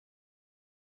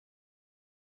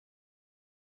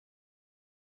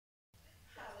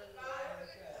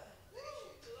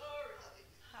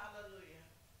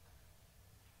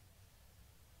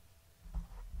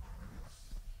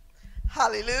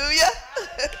Hallelujah.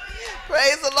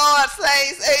 Praise the Lord,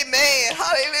 saints. Amen.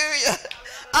 Hallelujah.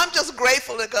 I'm just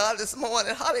grateful to God this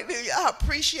morning. Hallelujah. I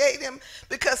appreciate him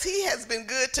because he has been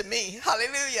good to me.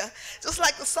 Hallelujah. Just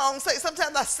like the song says,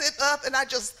 sometimes I sit up and I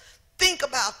just think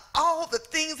about all the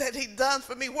things that he's done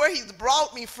for me, where he's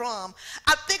brought me from.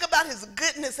 I think about his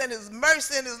goodness and his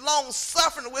mercy and his long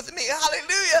suffering with me.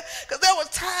 Hallelujah. Because there were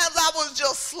times I was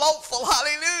just slothful.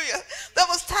 Hallelujah. There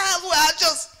was times where I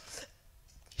just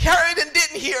heard and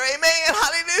didn't hear. Amen.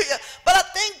 Hallelujah. But I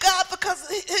thank God because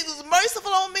he was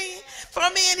merciful on me, for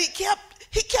me, and he kept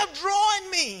drawing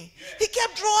me. He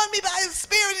kept drawing me by his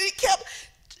spirit, and he kept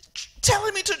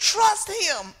telling me to trust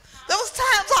him. There was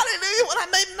times, hallelujah, when I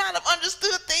may not have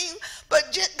understood things,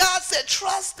 but God said,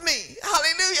 trust me.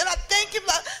 Hallelujah. And I thank him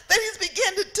that he's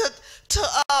beginning to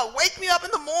wake me up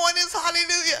in the mornings.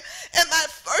 Hallelujah. And my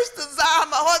first desire,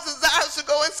 my heart's desire is to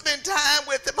go and spend time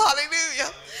with him.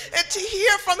 Hallelujah. And to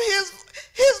hear from his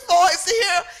voice, to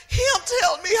hear him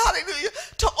tell me, hallelujah,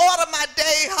 to order my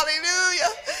day.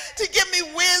 Hallelujah. To give me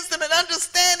wisdom and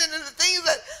understanding in the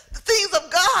things of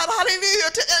God.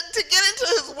 Hallelujah. To get into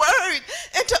his word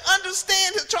and to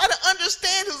try to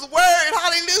understand his word.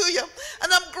 Hallelujah.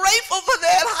 And I'm grateful for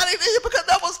that. Hallelujah. Because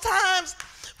there was times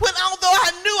when, although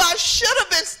I knew I should have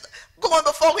been going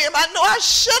before him, I know I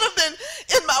should have been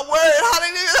in my word.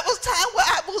 Hallelujah. There was time where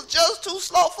I was just too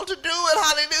slothful to do it.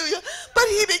 Hallelujah. But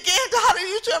he began to,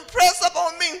 hallelujah, to impress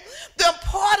upon me the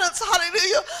importance,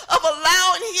 hallelujah, of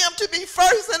allowing him to be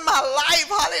first in my life.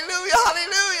 Hallelujah.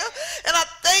 Hallelujah. And I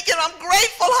thank him. I'm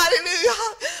grateful. Hallelujah.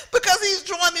 Because he's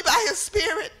drawing me by his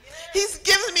spirit. He's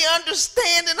given me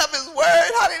understanding of his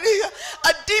word. Hallelujah.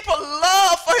 A deeper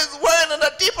love for his word and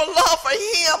a deeper love for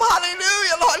him.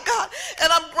 Hallelujah, Lord God.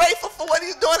 And I'm grateful for what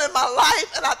he's doing in my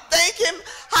life. And I thank him.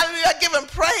 Hallelujah. I give him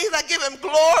praise. I give him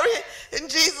glory. In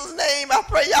Jesus' name, I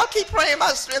pray. Y'all keep praying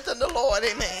my strength in the Lord.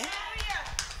 Amen.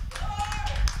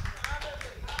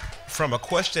 From a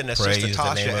question that Sister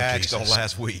Tasha asked on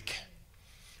last week,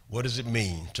 what does it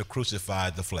mean to crucify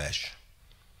the flesh?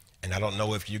 And I don't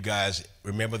know if you guys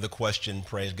remember the question,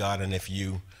 praise God, and if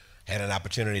you had an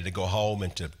opportunity to go home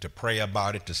and to pray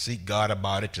about it, to seek God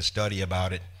about it, to study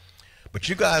about it. But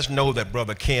you guys know that,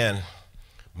 Brother Ken,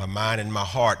 my mind and my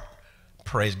heart,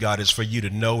 praise God, is for you to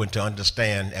know and to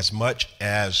understand as much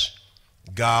as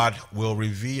God will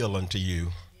reveal unto you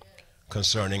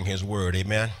concerning his word.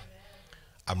 Amen.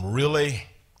 I'm really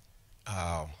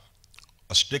a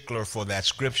stickler for that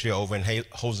scripture over in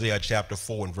Hosea chapter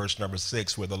 4 and verse number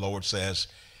 6, where the Lord says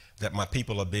that my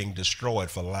people are being destroyed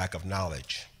for lack of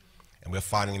knowledge. And we're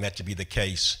finding that to be the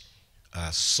case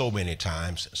so many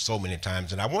times.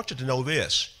 And I want you to know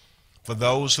this, for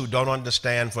those who don't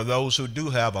understand, for those who do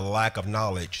have a lack of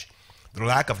knowledge, the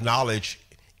lack of knowledge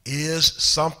is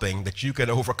something that you can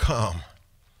overcome.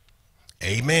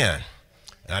 Amen.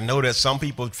 And I know that some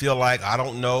people feel like, I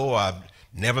don't know, I've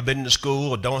never been to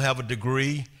school or don't have a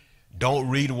degree, don't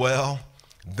read well.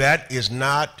 That is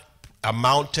not a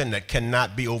mountain that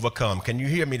cannot be overcome. Can you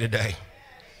hear me today?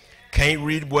 Can't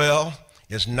read well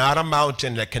is not a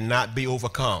mountain that cannot be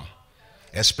overcome,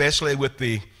 especially with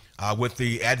the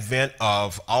advent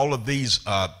of all of these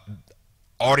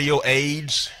audio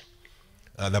aids,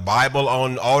 the Bible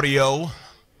on audio.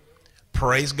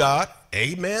 Praise God.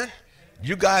 Amen.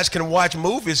 You guys can watch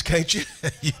movies, can't you?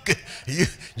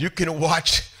 you can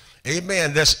watch.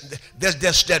 Amen. There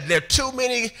are too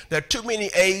many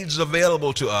aids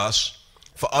available to us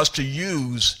for us to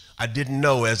use. I didn't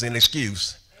know as an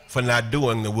excuse for not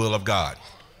doing the will of God.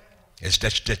 It's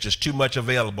just too much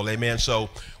available. Amen. So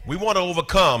we want to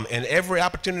overcome, in every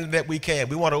opportunity that we can.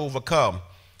 We want to overcome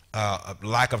a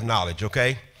lack of knowledge.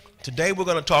 Okay. Today we're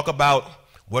going to talk about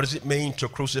what does it mean to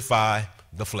crucify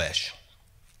the flesh.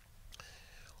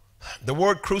 The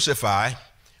word crucify,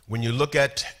 when you look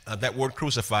at that word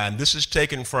crucify, and this is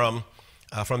taken from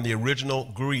the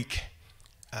original Greek,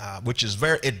 which is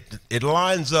it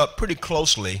lines up pretty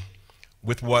closely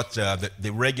with what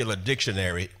the regular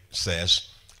dictionary says,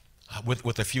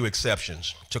 with a few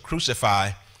exceptions. To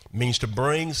crucify means to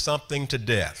bring something to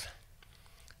death.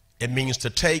 It means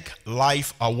to take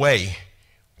life away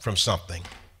from something.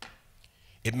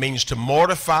 It means to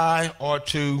mortify or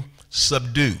to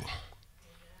subdue.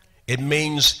 It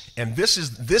means, and this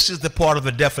is the part of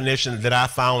the definition that I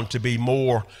found to be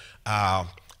more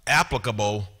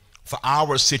applicable for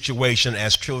our situation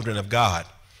as children of God.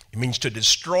 It means to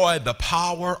destroy the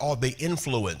power or the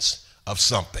influence of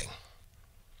something.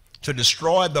 To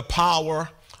destroy the power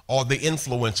or the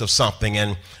influence of something.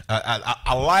 And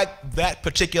I like that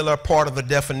particular part of the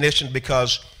definition,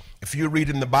 because if you read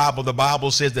in the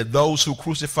Bible says that those who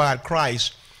crucified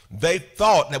Christ, they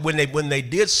thought that when they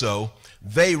did so,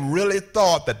 they really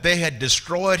thought that they had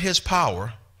destroyed his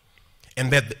power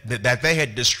and that they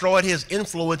had destroyed his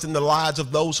influence in the lives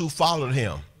of those who followed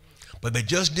him. But they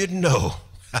just didn't know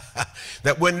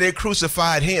that when they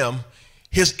crucified him,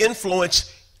 his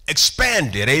influence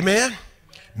expanded. Amen.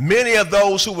 Many of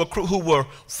those who were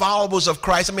followers of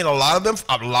Christ, I mean, a lot of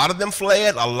them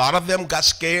fled. A lot of them got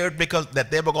scared because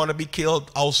that they were going to be killed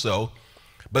also.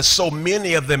 But so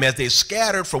many of them, as they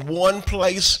scattered from one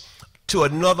place to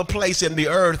another place in the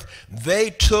earth, they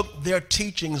took their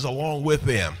teachings along with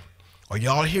them. Are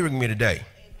y'all hearing me today?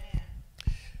 Amen.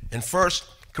 In 1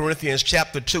 Corinthians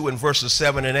chapter 2 and verses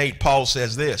 7 and 8, Paul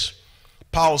says this.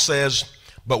 Paul says,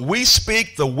 "But we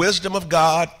speak the wisdom of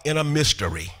God in a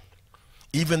mystery,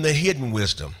 even the hidden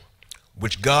wisdom,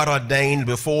 which God ordained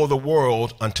before the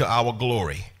world unto our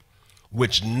glory,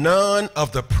 which none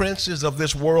of the princes of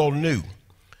this world knew.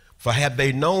 For had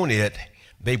they known it,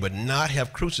 they would not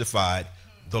have crucified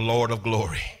the Lord of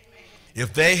glory."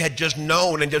 If they had just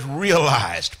known and just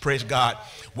realized, praise God,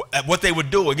 what they were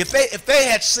doing, if they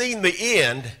had seen the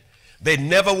end, they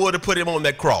never would have put him on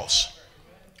that cross.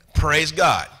 Praise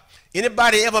God.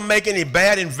 Anybody ever make any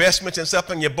bad investments in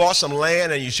something? You bought some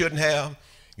land and you shouldn't have.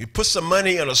 You put some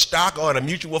money in a stock or in a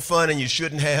mutual fund and you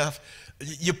shouldn't have.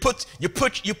 You put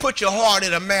your heart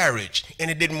in a marriage and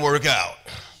it didn't work out.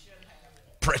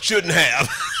 Shouldn't have.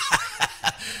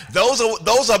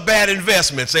 Those are bad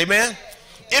investments. Amen.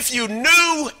 If you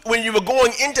knew when you were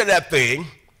going into that thing,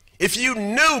 if you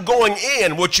knew going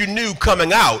in what you knew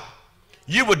coming out,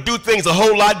 you would do things a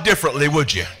whole lot differently,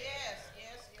 would you?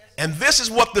 And this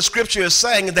is what the scripture is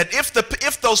saying, that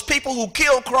if those people who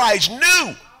killed Christ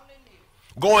knew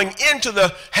going into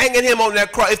the hanging him on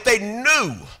that cross, if they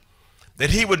knew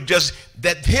that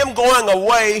that him going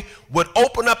away would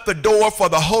open up the door for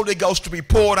the Holy Ghost to be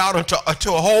poured out into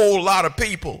a whole lot of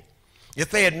people, if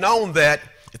they had known that,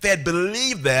 if they had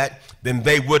believed that, then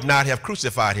they would not have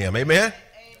crucified him. Amen? Amen.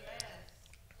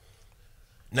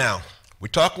 Now, we're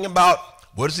talking about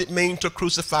what does it mean to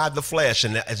crucify the flesh,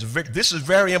 and this is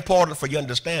very important for your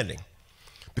understanding,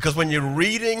 because when you're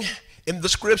reading in the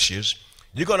scriptures,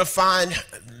 you're going to find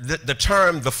that the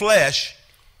term the flesh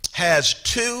has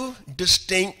two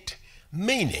distinct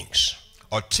meanings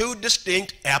or two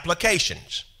distinct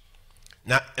applications.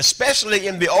 Now, especially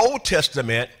in the Old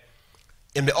Testament,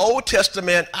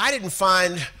 I didn't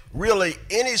find really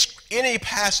any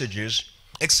passages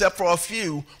except for a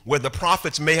few where the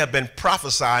prophets may have been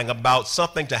prophesying about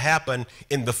something to happen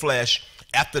in the flesh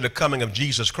after the coming of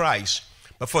Jesus Christ.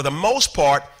 But for the most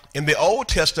part, in the Old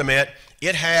Testament,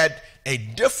 it had a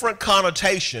different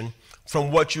connotation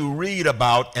from what you read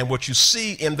about and what you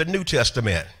see in the New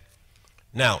Testament.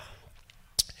 Now,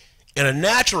 in a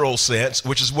natural sense,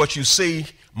 which is what you see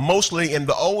mostly in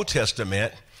the Old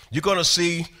Testament, you're going to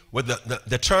see what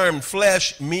the term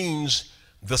flesh means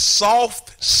the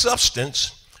soft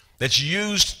substance that's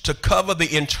used to cover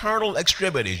the internal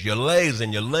extremities, your legs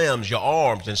and your limbs, your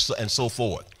arms, and so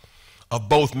forth, of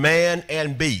both man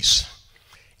and beast.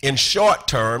 In short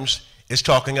terms, it's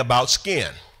talking about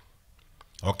skin.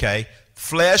 Okay?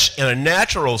 Flesh, in a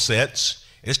natural sense,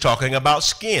 is talking about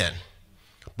skin.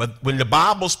 But when the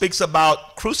Bible speaks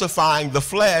about crucifying the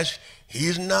flesh,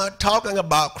 he's not talking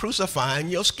about crucifying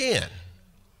your skin.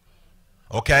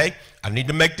 Okay? I need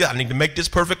to make this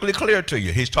perfectly clear to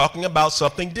you. He's talking about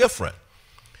something different.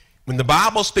 When the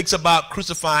Bible speaks about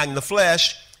crucifying the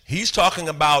flesh, he's talking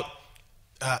about,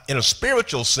 in a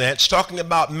spiritual sense, talking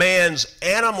about man's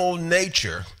animal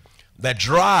nature that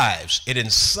drives, it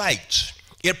incites,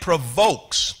 it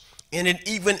provokes, and it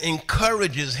even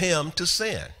encourages him to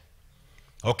sin.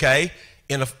 Okay?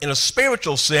 In a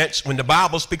spiritual sense, when the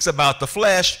Bible speaks about the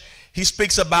flesh, he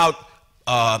speaks about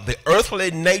the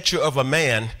earthly nature of a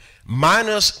man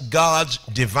minus God's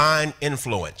divine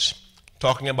influence.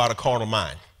 Talking about a carnal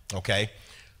mind, okay?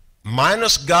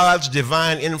 Minus God's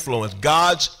divine influence.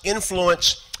 God's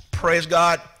influence, praise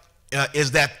God,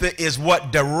 is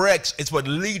what directs, it's what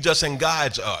leads us and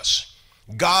guides us.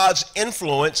 God's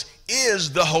influence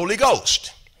is the Holy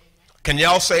Ghost. Can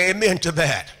y'all say amen to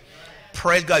that?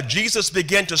 Praise God. Jesus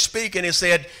began to speak and he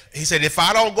said, if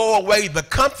I don't go away, the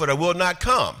Comforter will not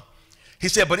come. He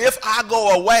said, but if I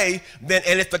go away, then,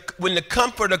 and when the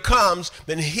Comforter comes,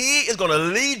 then he is going to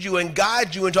lead you and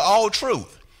guide you into all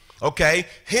truth. Okay?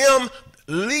 Him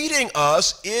leading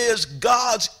us is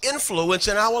God's influence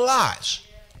in our lives.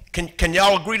 Can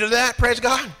y'all agree to that? Praise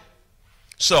God.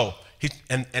 So,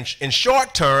 and in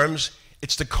short terms,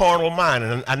 it's the carnal mind.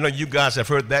 And I know you guys have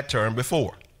heard that term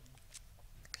before.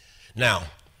 Now,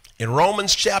 in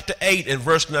Romans chapter 8 and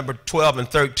verse number 12 and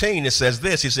 13, it says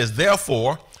this. He says,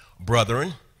 therefore,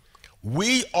 brethren,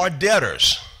 we are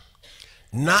debtors,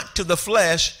 not to the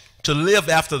flesh to live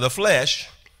after the flesh.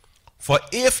 For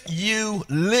if you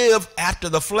live after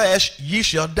the flesh, ye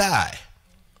shall die.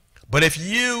 But if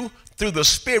you through the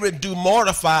Spirit do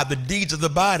mortify the deeds of the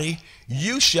body,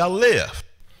 you shall live.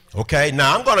 Okay,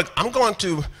 now I'm going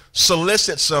to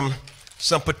solicit some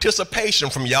participation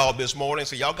from y'all this morning.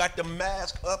 So y'all got the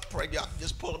mask up. Pray y'all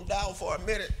just pull them down for a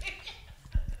minute.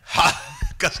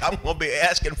 Because I'm going to be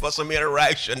asking for some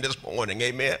interaction this morning.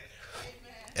 Amen.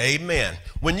 Amen.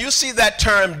 When you see that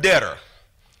term debtor,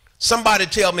 somebody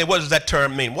tell me, what does that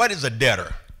term mean? What is a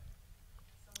debtor?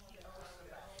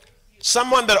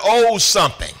 Someone that owes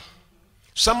something.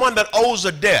 Someone that owes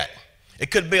a debt.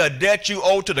 It could be a debt you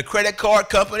owe to the credit card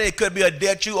company. It could be a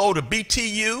debt you owe to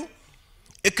BTU.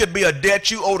 It could be a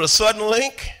debt you owe to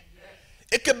Suddenlink.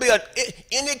 It could be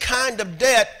any kind of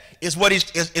debt is what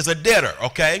is a debtor,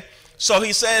 okay? So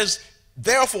he says,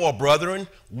 therefore, brethren,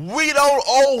 we don't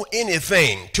owe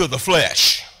anything to the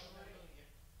flesh.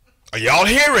 Are y'all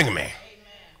hearing me? Amen.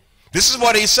 This is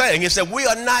what he's saying. He said, we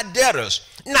are not debtors,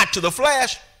 not to the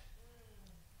flesh.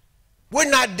 We're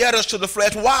not debtors to the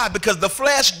flesh. Why? Because the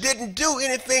flesh didn't do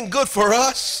anything good for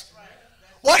us.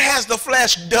 What has the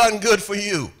flesh done good for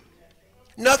you?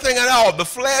 Nothing at all. The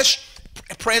flesh,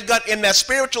 praise God, in that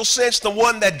spiritual sense, the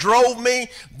one that drove me,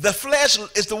 the flesh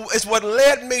is what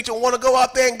led me to want to go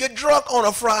out there and get drunk on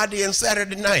a Friday and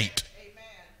Saturday night. Amen.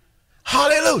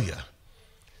 Hallelujah.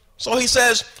 So he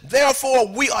says, therefore,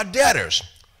 we are debtors.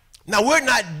 Now, we're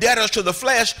not debtors to the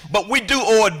flesh, but we do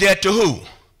owe a debt to who?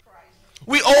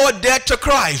 We owe a debt to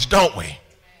Christ, don't we? Amen.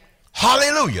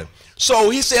 Hallelujah. So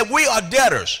he said we are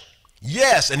debtors.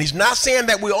 Yes, and he's not saying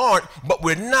that we aren't, but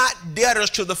we're not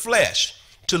debtors to the flesh,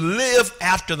 to live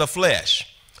after the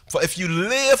flesh. For if you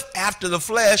live after the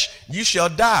flesh, you shall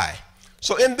die.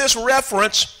 So in this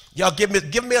reference, y'all give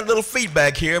me a little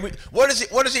feedback here. What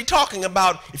is he talking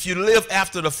about? If you live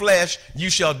after the flesh,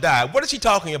 you shall die. What is he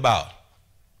talking about?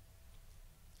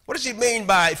 What does he mean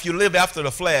by if you live after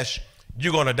the flesh,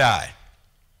 you're going to die?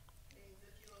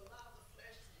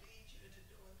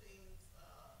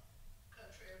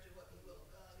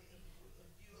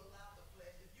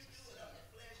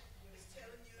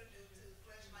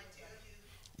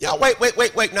 Y'all,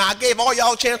 wait. Now, I gave all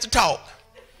y'all a chance to talk.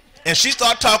 And she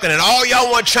started talking, and all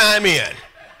y'all want to chime in.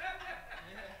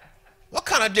 What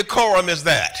kind of decorum is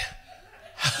that?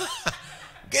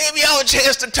 Gave y'all a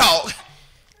chance to talk,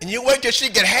 and you wait till she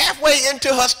get halfway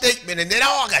into her statement, and then,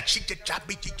 oh, I got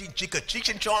Cheech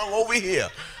and Chong over here.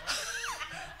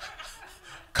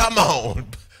 Come on.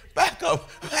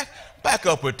 Back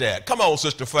up with that. Come on,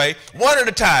 Sister Faye. One at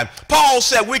a time. Paul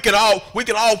said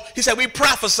he said we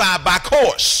prophesy by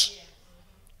course,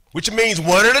 which means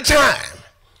one at a time.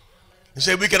 He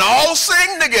said we can all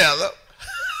sing together,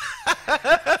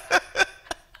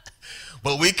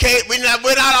 but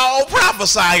we're not all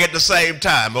prophesying at the same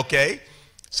time, okay?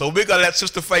 So we're going to let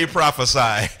Sister Faye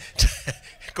prophesy.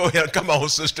 Go ahead. Come on,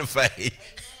 Sister Faye.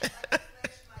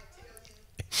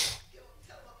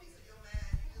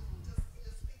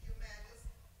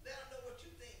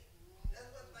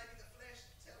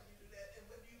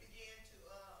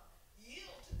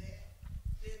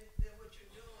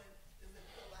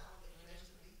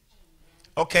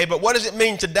 Okay, but what does it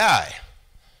mean to die?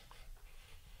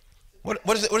 What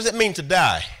does it mean to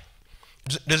die?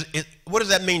 What does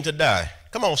that mean to die?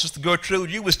 Come on, Sister Gertrude,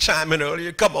 you was chiming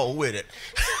earlier. Come on with it.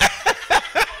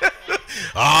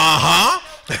 Uh-huh.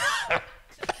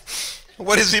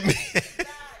 What does it mean?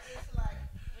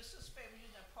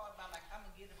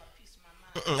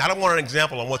 I don't want an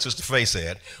example on what Sister Faye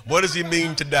said. What does he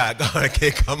mean to die?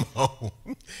 Okay, come on.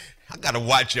 I gotta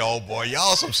watch y'all, boy.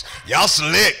 Y'all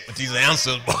slick with these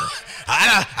answers, boy.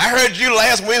 I heard you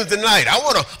last Wednesday night. I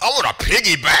wanna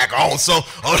piggyback on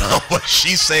what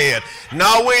she said.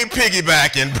 No, we ain't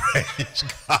piggybacking. Praise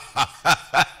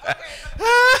God.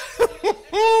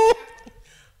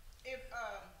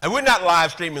 And we're not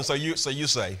live streaming, so you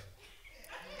say.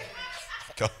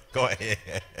 Go ahead.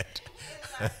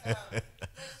 Let's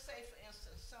say, for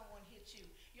instance, someone hits you.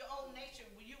 Your old nature,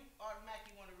 you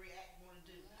automatically want to react, want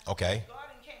to do. Okay. God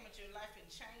came into your life and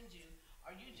changed you,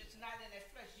 or you just not in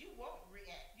that flesh, you won't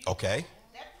react. Okay.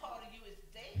 That part of you is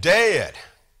dead. Dead.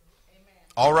 Amen.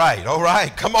 All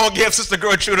right. Come on, give Sister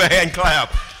Gertrude a hand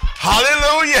clap.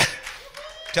 Hallelujah.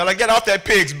 Tell her, get off that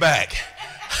pig's back.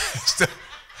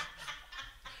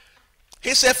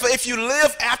 He said, for if you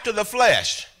live after the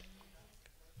flesh,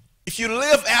 if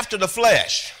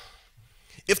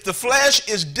the flesh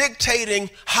is dictating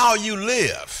how you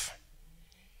live,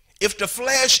 if the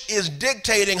flesh is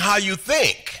dictating how you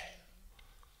think,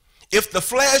 if the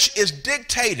flesh is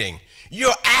dictating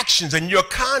your actions and your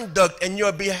conduct and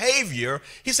your behavior,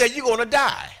 he said you're going to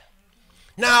die.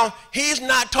 Now, he's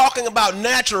not talking about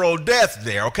natural death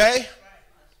there, okay?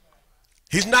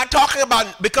 He's not talking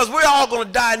about, because we're all going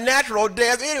to die natural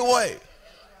death anyway.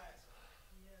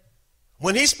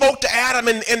 When he spoke to Adam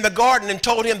in the garden and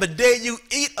told him, the day you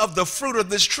eat of the fruit of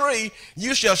this tree,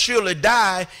 you shall surely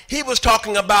die, he was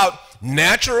talking about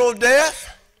natural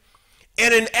death.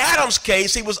 And in Adam's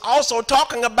case, he was also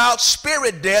talking about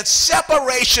spirit death,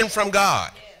 separation from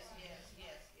God.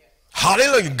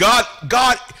 Hallelujah.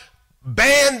 God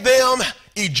banned them,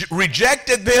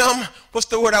 rejected them. What's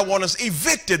the word I want to say?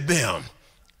 Evicted them.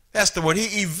 That's the word.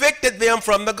 He evicted them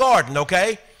from the garden,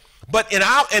 okay? But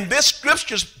in this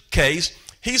scripture's case,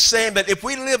 he's saying that if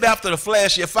we live after the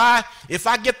flesh, if I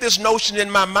get this notion in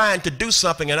my mind to do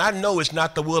something and I know it's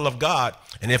not the will of God,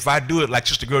 and if I do it, like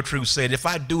Sister Gertrude said, if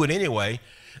I do it anyway,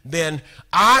 then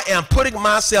I am putting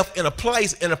myself in a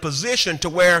place, in a position to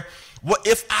where,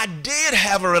 if I did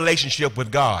have a relationship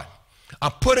with God,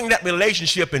 I'm putting that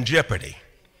relationship in jeopardy.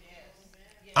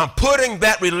 I'm putting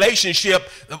that relationship,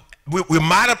 we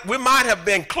might have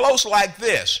been close like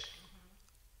this.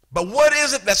 But what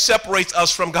is it that separates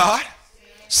us from God?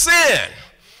 Sin.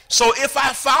 So if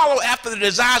I follow after the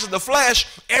desires of the flesh,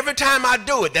 every time I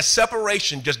do it, that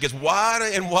separation just gets wider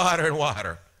and wider and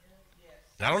wider.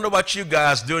 And I don't know about you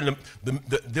guys, during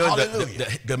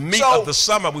the meat of the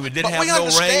summer, we didn't have no rain. We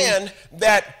understand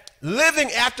that living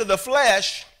after the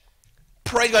flesh,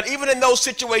 praise God, even in those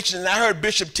situations, and I heard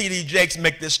Bishop T.D. Jakes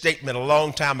make this statement a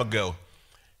long time ago.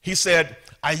 He said,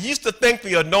 I used to think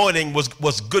the anointing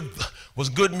was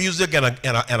good music and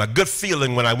a good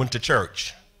feeling when I went to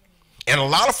church. And a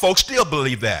lot of folks still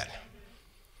believe that.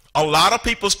 A lot of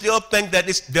people still think that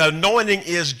the anointing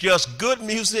is just good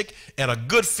music and a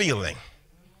good feeling.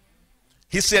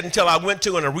 He said, until I went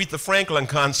to an Aretha Franklin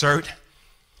concert,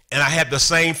 and I had the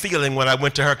same feeling when I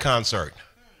went to her concert.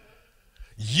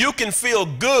 You can feel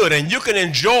good and you can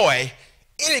enjoy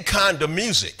any kind of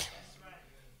music.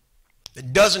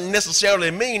 It doesn't necessarily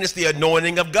mean it's the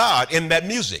anointing of God in that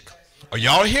music. Are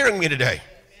y'all hearing me today?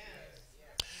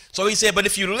 So he said, but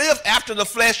if you live after the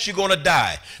flesh, you're going to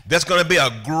die. There's going to be a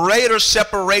greater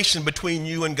separation between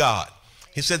you and God.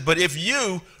 He said, but if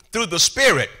you, through the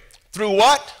Spirit, through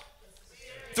what?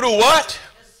 Through what?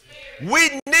 We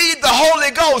need the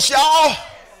Holy Ghost, y'all.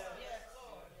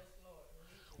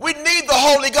 We need the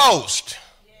Holy Ghost.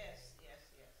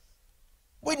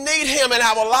 We need him in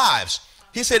our lives.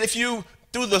 He said, if you,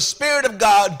 through the Spirit of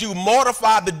God, do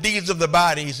mortify the deeds of the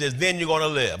body, he says, then you're going to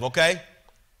live, okay?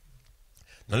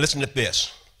 Now listen to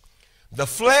this. The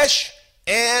flesh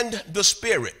and the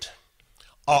spirit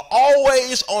are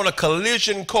always on a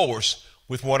collision course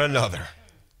with one another.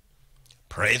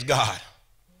 Praise God.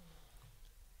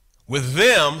 With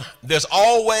them, there's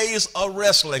always a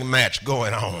wrestling match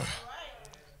going on.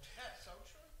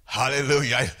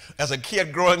 Hallelujah. As a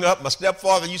kid growing up, my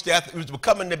stepfather used to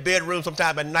come in the bedroom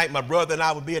sometime at night. My brother and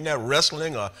I would be in there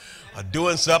wrestling or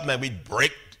doing something, and we'd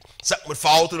break. Something would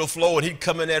fall to the floor, and he'd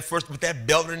come in there first with that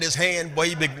belt in his hand. Boy,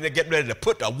 he'd be getting ready to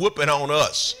put a whooping on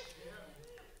us.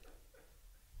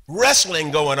 Wrestling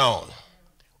going on.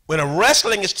 When a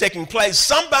wrestling is taking place,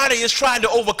 somebody is trying to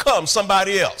overcome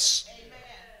somebody else.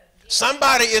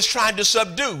 Somebody is trying to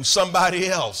subdue somebody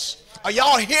else. Are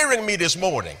y'all hearing me this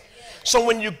morning? So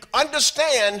when you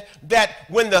understand that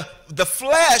when the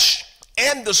flesh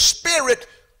and the spirit,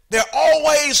 they're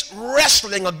always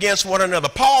wrestling against one another.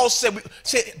 Paul said,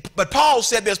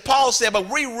 but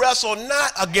we wrestle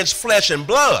not against flesh and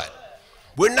blood.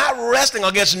 We're not wrestling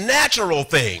against natural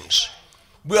things.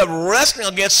 We're wrestling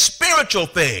against spiritual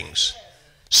things,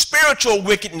 spiritual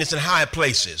wickedness in high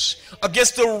places,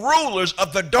 against the rulers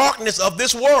of the darkness of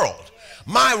this world.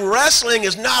 My wrestling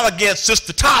is not against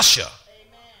Sister Tasha.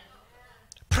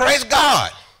 Praise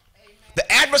God. The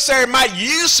adversary might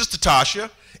use Sister Tasha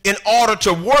in order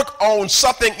to work on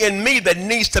something in me that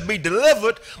needs to be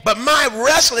delivered, but my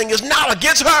wrestling is not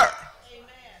against her.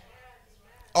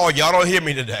 Oh, y'all don't hear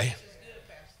me today.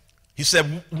 He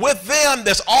said, with them,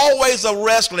 there's always a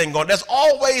wrestling going. There's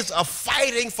always a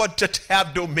fighting to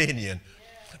have dominion.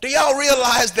 Do y'all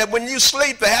realize that when you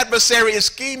sleep, the adversary is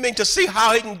scheming to see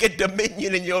how he can get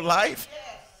dominion in your life?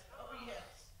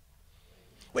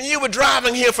 When you were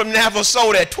driving here from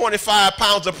Navasota at 25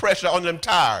 pounds of pressure on them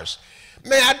tires,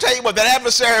 man, I tell you what, that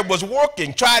adversary was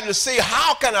working, trying to see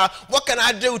what can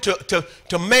I do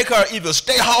to make her either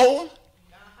stay home?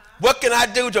 What can I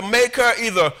do to make her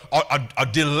either or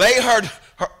delay her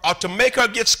or to make her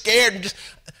get scared?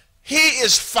 He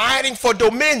is fighting for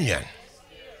dominion.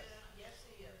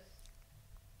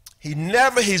 He's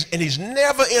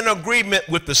never in agreement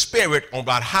with the Spirit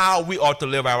about how we ought to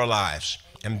live our lives.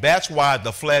 And that's why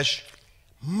the flesh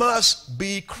must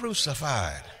be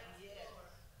crucified.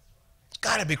 It's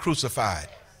got to be crucified.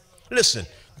 Listen,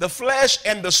 the flesh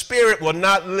and the Spirit will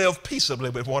not live peaceably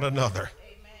with one another.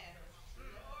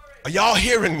 Are y'all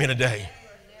hearing me today?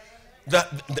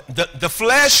 The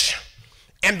flesh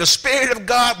and the Spirit of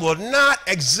God will not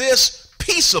exist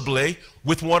peaceably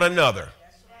with one another.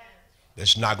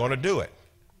 It's not going to do it.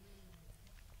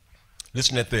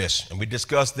 Listen at this, and we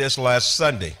discussed this last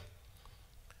Sunday.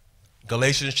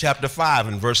 Galatians chapter 5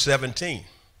 and verse 17.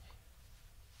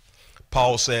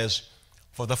 Paul says,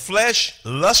 for the flesh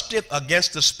lusteth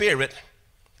against the Spirit,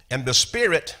 and the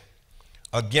Spirit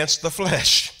against the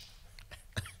flesh.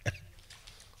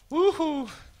 Woohoo!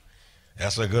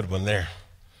 That's a good one there.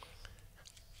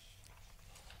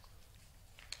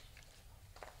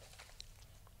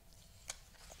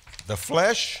 The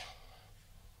flesh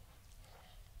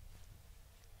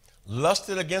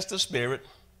lusted against the Spirit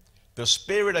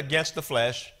against the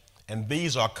flesh, and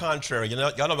these are contrary.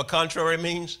 Y'all know what contrary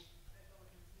means?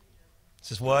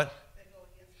 This is what?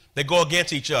 They go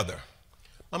against each other.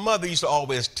 My mother used to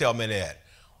always tell me that.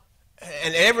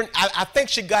 And I think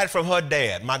she got it from her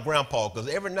dad, my grandpa, because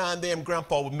every now and then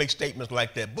grandpa would make statements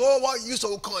like that. Boy, why are you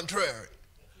so contrary?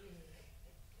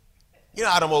 You know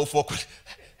how them old folk.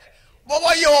 Boy,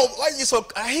 why you so?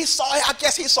 I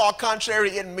guess he saw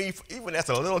contrary in me even as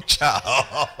a little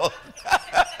child.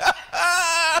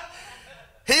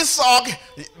 He saw.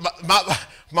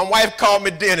 My wife called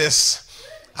me Dennis.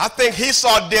 I think he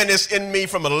saw Dennis in me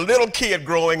from a little kid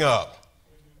growing up.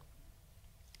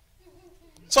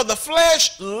 So the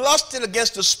flesh lusted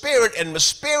against the Spirit, and the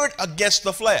Spirit against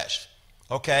the flesh.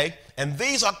 Okay? And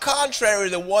these are contrary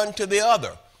the one to the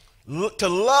other. To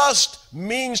lust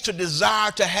means to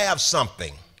desire to have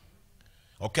something.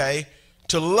 Okay?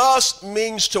 To lust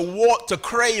means to want, to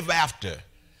crave after.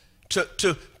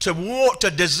 To want,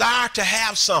 to desire to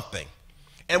have something.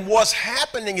 And what's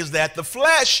happening is that the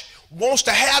flesh wants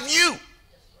to have you.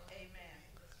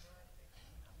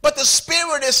 But the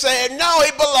Spirit is saying, no,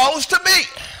 he belongs to me.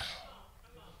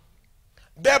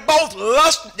 They're both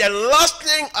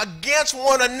lusting against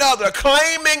one another,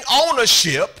 claiming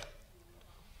ownership,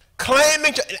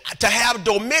 claiming to have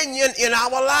dominion in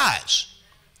our lives.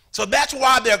 So that's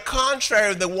why they're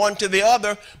contrary the one to the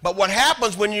other. But what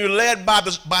happens when you're led by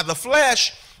the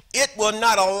flesh, it will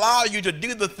not allow you to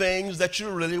do the things that you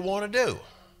really want to do.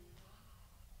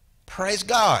 Praise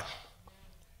God.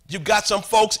 You've got some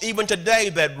folks even today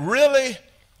that really,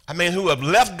 who have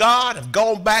left God, have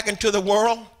gone back into the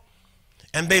world,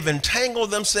 and they've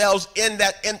entangled themselves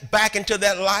back into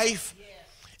that life.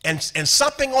 Yes. And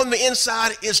something on the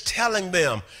inside is telling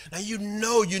them, now you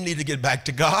know you need to get back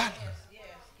to God. Yes.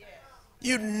 Yes.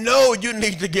 You know you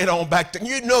need to get on back to,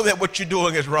 you know that what you're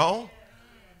doing is wrong.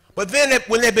 But then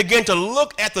when they begin to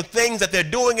look at the things that they're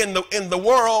doing in the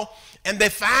world, and they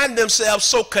find themselves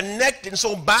so connected and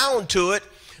so bound to it,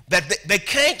 that they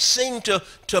can't seem to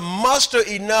muster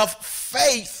enough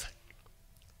faith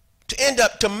to end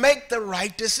up to make the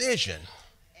right decision.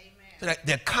 Amen.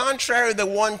 They're contrary the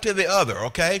one to the other,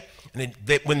 okay? And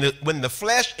when the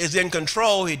flesh is in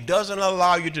control, he doesn't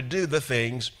allow you to do the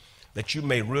things that you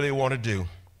may really want to do.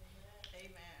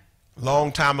 Amen.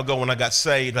 Long time ago when I got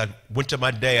saved, I went to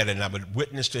my dad and I would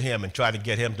witness to him and try to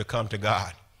get him to come to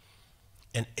God.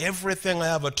 And everything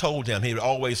I ever told him, he would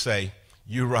always say,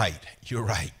 you're right, you're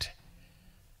right.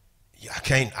 I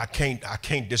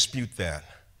can't dispute that.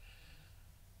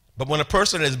 But when a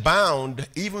person is bound,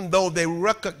 even though they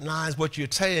recognize what you're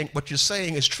saying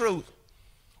is true,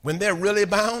 when they're really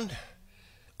bound,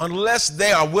 unless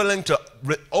they are willing to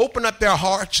open up their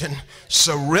hearts and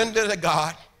surrender to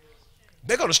God,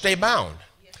 they're going to stay bound.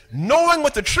 Knowing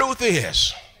what the truth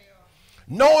is,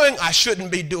 knowing I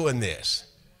shouldn't be doing this,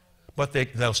 but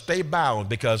they'll stay bound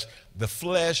because the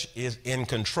flesh is in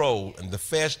control, and the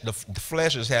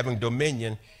flesh is having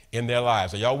dominion in their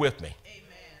lives. Are y'all with me? Amen.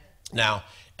 Now,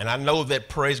 and I know that,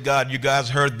 praise God, you guys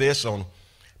heard this on,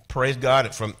 praise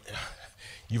God,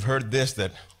 you've heard this,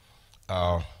 that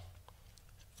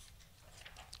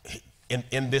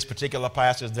in this particular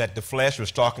passage that the flesh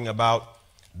was talking about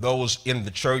those in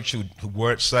the church who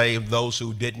weren't saved, those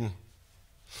who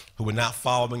were not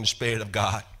following the Spirit of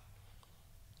God.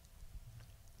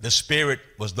 The Spirit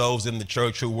was those in the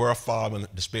church who were following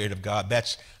the Spirit of God.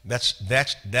 That's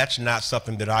not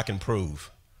something that I can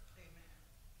prove. Amen.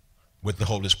 With the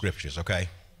Holy Scriptures, okay? Amen.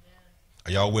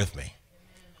 Are y'all with me? Amen.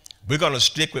 We're going to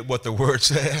stick with what the Word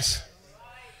says.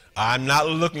 I'm not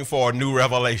looking for a new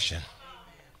revelation.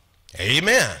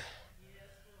 Amen.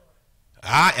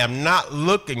 I am not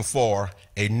looking for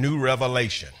a new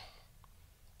revelation.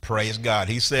 Praise God.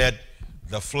 He said,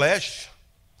 the flesh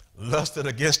lusted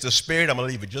against the spirit. I'm going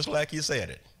to leave it just like he said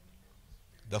it.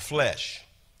 The flesh,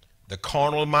 the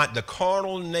carnal mind, the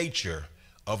carnal nature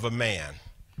of a man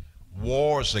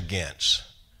wars against,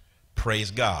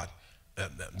 praise God,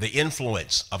 the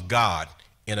influence of God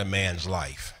in a man's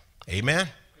life. Amen?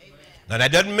 Amen. Now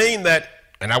that doesn't mean that,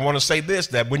 and I want to say this,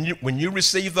 that when you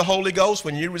receive the Holy Ghost,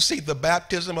 when you receive the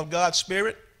baptism of God's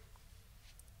Spirit,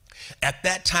 at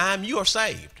that time you are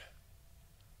saved.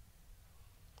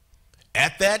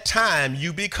 At that time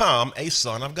you become a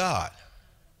son of God.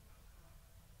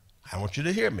 I want you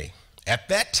to hear me. At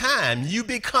that time you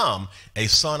become a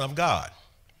son of God.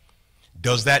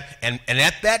 Does that, and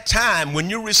at that time when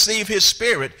you receive his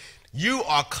Spirit, you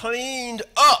are cleaned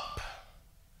up.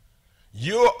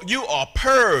 You are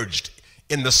purged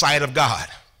in the sight of God.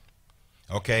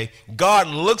 Okay? God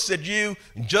looks at you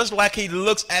just like he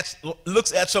looks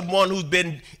at someone who's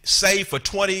been saved for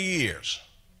 20 years.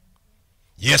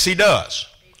 Yes, he does.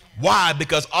 Why?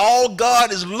 Because all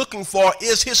God is looking for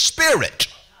is his Spirit.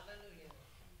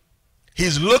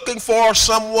 He's looking for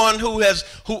someone who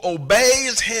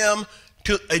obeys him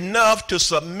enough to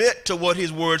submit to what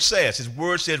his word says. His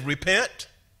word says repent,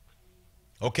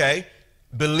 okay,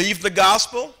 believe the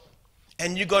gospel,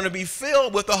 and you're going to be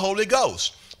filled with the Holy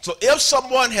Ghost. So if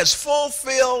someone has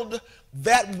fulfilled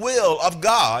that will of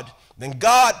God, then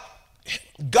God,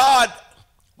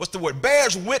 what's the word,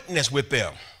 bears witness with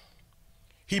them.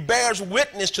 He bears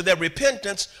witness to their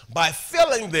repentance by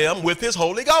filling them with his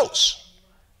Holy Ghost.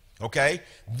 Okay?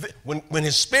 When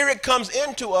his Spirit comes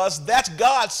into us, that's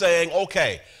God saying,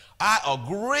 okay, I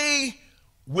agree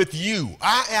with you.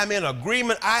 I am in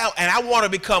agreement, and I want to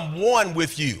become one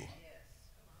with you.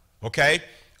 Okay?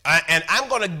 And I'm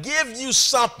going to give you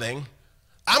something.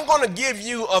 I'm going to give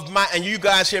you of my, and you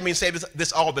guys hear me say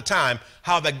this all the time,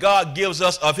 how that God gives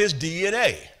us of his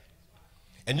DNA.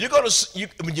 And you're going to,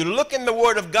 when you look in the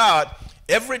Word of God,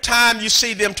 every time you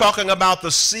see them talking about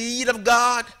the seed of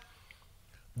God,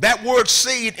 that word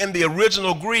seed in the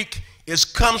original Greek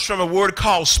comes from a word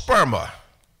called sperma.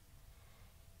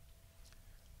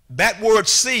 That word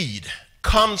seed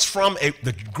comes from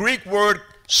the Greek word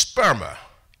sperma,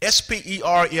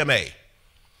 S-P-E-R-M-A.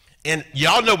 And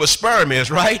y'all know what sperm is,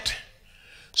 right?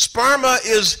 Sperma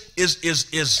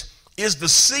is the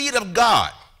seed of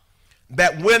God.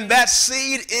 That when that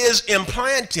seed is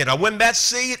implanted, or when that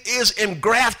seed is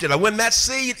engrafted, or when that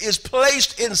seed is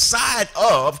placed inside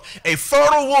of a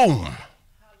fertile womb,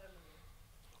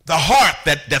 the heart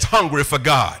that's hungry for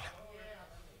God.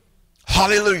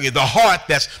 Hallelujah. The heart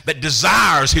that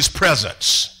desires his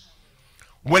presence.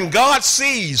 When God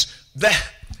sees that,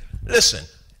 listen,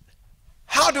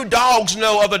 how do dogs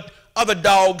know other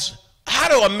dogs? How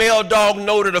do a male dog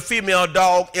know that a female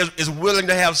dog is willing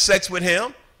to have sex with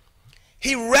him?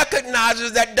 He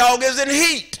recognizes that dog is in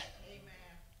heat. Amen.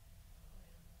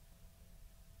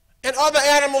 And other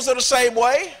animals are the same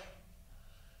way.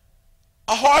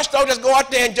 A horse don't just go out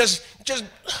there and just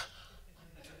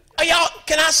y'all,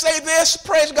 can I say this?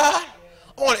 Praise God.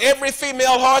 On every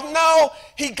female horse? No,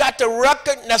 he got to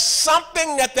recognize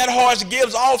something that horse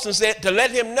gives off and said to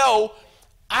let him know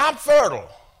I'm fertile.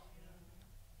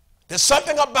 There's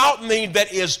something about me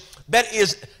that is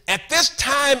at this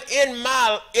time in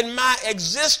my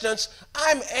existence,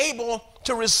 I'm able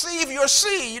to receive your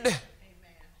seed. Amen.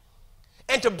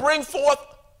 And to bring forth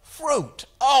fruit.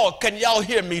 Oh, can y'all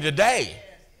hear me today? Yes,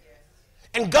 yes.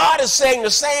 And God is saying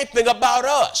the same thing about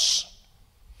us.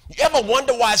 You ever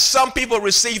wonder why some people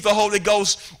receive the Holy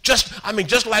Ghost just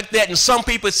like that, and some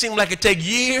people it seems like it takes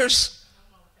years?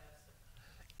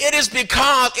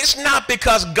 It's not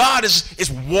because God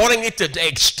is wanting it to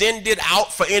extend it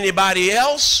out for anybody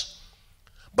else,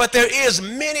 but there is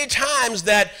many times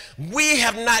that we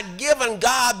have not given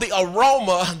God the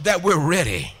aroma that we're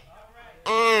ready.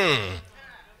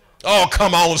 Oh,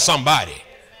 come on, somebody.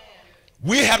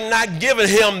 We have not given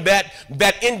him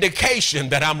that indication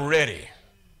that I'm ready.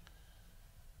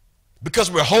 Because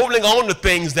we're holding on to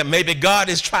things that maybe God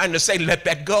is trying to say, let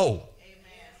that go.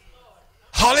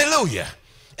 Hallelujah.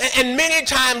 And many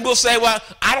times we'll say, well,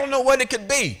 I don't know what it could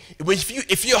be.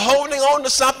 If you're holding on to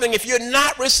something, if you're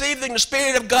not receiving the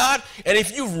Spirit of God, and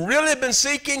if you've really been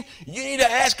seeking, you need to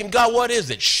ask him, God, what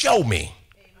is it? Show me.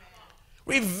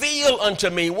 Amen. Reveal unto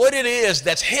me what it is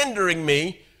that's hindering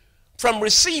me from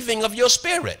receiving of your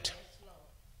Spirit.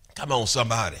 Come on,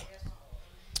 somebody.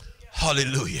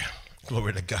 Hallelujah.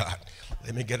 Glory to God.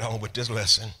 Let me get on with this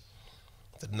lesson.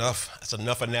 That's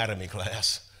enough anatomy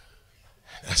class.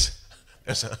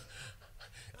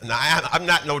 Now, I'm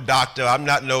not no doctor. I'm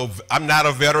not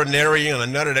a veterinarian or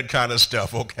none of that kind of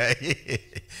stuff, okay?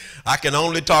 I can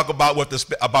only talk about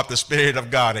about the Spirit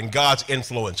of God and God's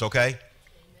influence, okay? Amen.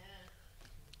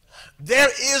 There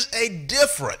is a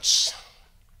difference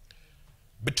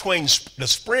between the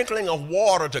sprinkling of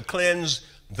water to cleanse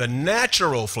the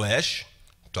natural flesh,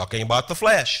 talking about the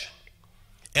flesh,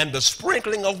 and the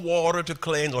sprinkling of water to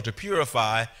cleanse or to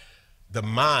purify the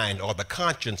mind or the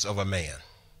conscience of a man.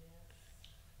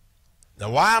 Now,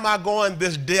 why am I going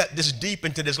this deep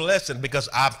into this lesson? Because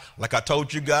like I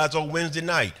told you guys on Wednesday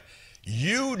night,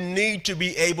 you need to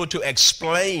be able to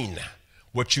explain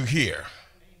what you hear.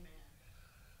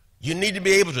 You need to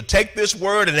be able to take this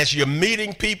word, and as you're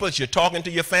meeting people, as you're talking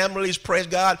to your families, praise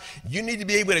God, you need to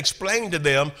be able to explain to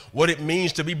them what it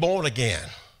means to be born again.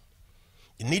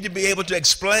 You need to be able to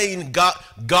explain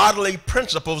godly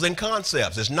principles and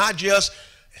concepts. It's not just,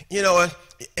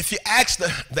 if you ask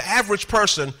the average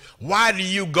person, why do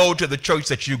you go to the church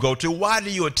that you go to? Why do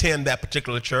you attend that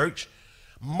particular church?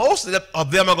 Most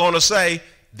of them are going to say,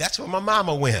 that's where my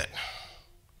mama went.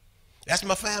 That's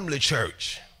my family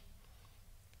church.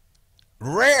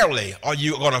 Rarely are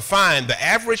you going to find the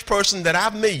average person that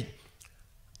I meet.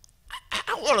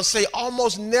 I want to say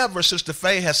almost never, Sister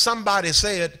Faye, has somebody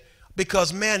said,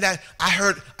 because man, I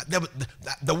heard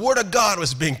the word of God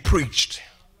was being preached.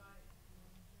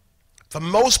 For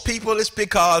most people, it's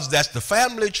because that's the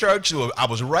family church. I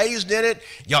was raised in it.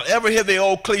 Y'all ever hear the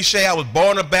old cliche, I was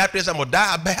born a Baptist, I'm going to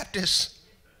die a Baptist?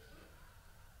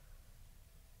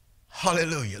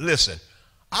 Hallelujah. Listen,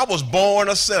 I was born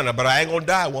a sinner, but I ain't going to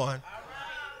die one.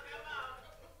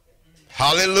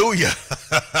 Hallelujah.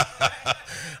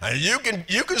 And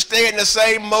you can stay in the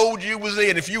same mode you was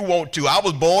in if you want to. I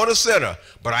was born a sinner,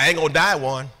 but I ain't going to die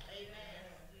one.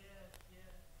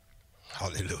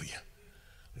 Hallelujah.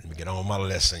 Let me get on with my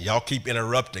lesson. Y'all keep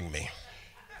interrupting me.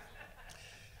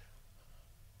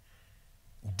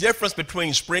 Difference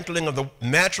between sprinkling of the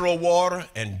natural water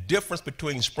and difference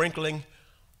between sprinkling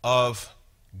of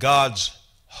God's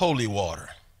holy water.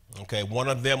 Okay, one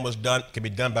of them can be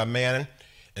done by man,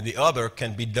 and the other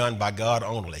can be done by God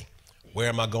only. Where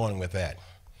am I going with that?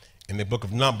 In the book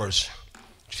of Numbers,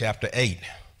 chapter 8.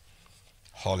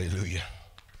 Hallelujah.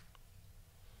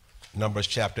 Numbers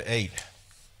chapter 8.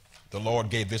 The Lord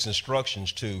gave this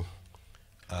instructions to,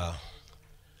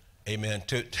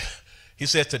 he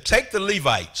says to take the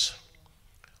Levites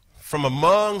from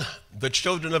among the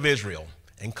children of Israel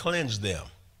and cleanse them.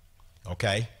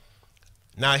 Okay?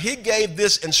 Now he gave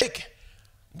this instruction,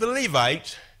 the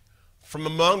Levites from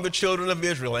among the children of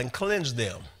Israel and cleanse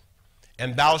them.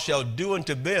 And thou shalt do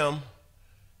unto them,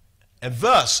 and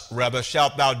thus rather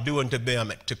shalt thou do unto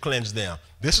them to cleanse them.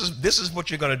 This is what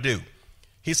you're going to do.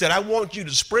 He said, I want you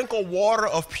to sprinkle water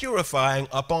of purifying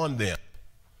upon them,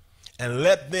 and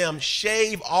let them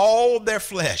shave all their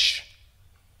flesh,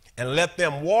 and let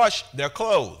them wash their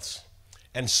clothes,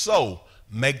 and so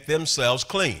make themselves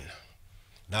clean.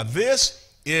 Now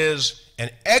this is an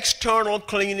external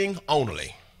cleaning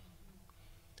only.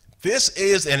 This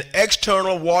is an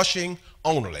external washing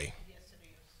only.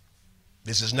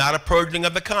 This is not a purging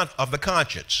of the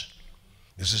conscience.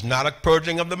 This is not a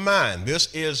purging of the mind.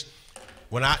 This is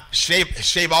when I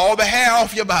shave all the hair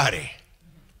off your body,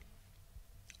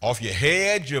 off your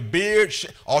head, your beard,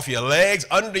 off your legs,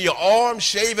 under your arms,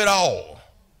 shave it all.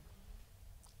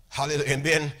 Hallelujah. And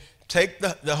then take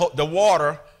the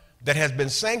water that has been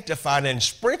sanctified and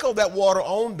sprinkle that water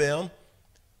on them.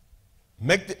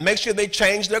 Make sure they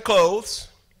change their clothes.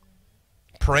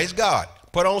 Praise God.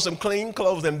 Put on some clean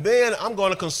clothes, and then I'm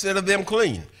going to consider them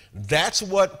clean. That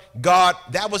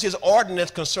was his ordinance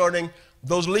concerning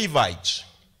those Levites.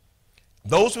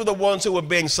 Those were the ones who were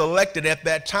being selected at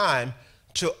that time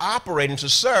to operate and to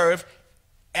serve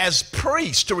as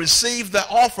priests, to receive the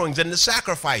offerings and the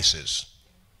sacrifices.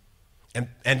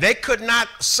 And they could not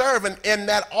serve in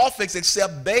that office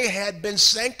except they had been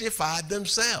sanctified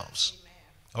themselves.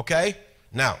 Okay?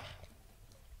 Now,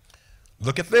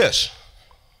 look at this.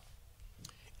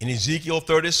 In Ezekiel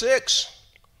 36,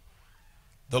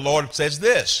 the Lord says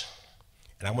this,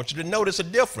 and I want you to notice a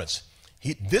difference.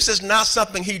 This is not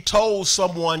something he told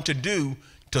someone to do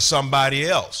to somebody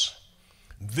else.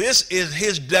 This is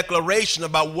his declaration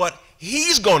about what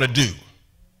he's going to do.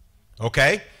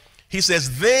 Okay? He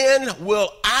says, then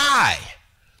will I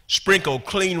sprinkle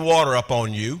clean water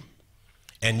upon you,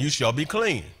 and you shall be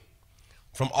clean.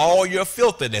 From all your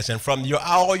filthiness and from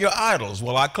all your idols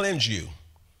will I cleanse you.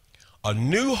 A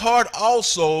new heart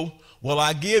also will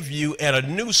I give you, and a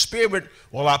new spirit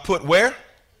will I put where?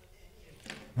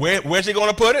 Where's he going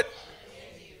to put it?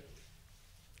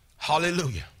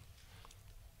 Hallelujah.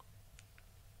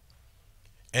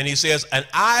 And he says, and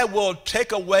I will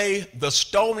take away the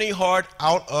stony heart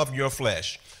out of your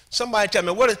flesh. Somebody tell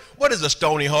me, what is a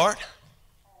stony heart?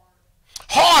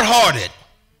 Hard-hearted.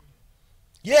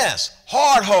 Yes,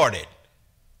 hard-hearted,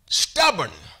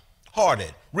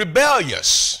 stubborn-hearted,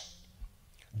 rebellious,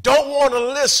 don't want to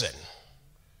listen,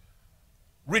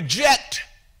 reject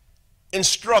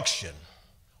instruction,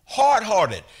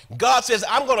 hard-hearted. God says,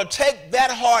 I'm going to take that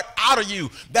heart out of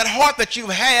you, that heart that you've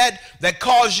had that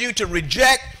caused you to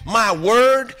reject my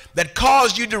word, that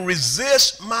caused you to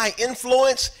resist my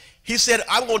influence. He said,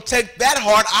 I'm going to take that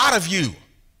heart out of you.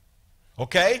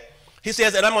 Okay? He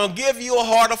says, and I'm going to give you a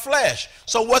heart of flesh.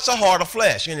 So what's a heart of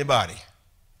flesh? Anybody?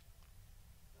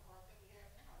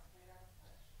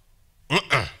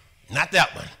 Not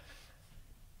that one.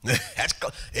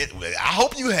 I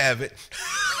hope you have it.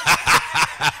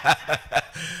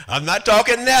 I'm not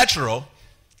talking natural.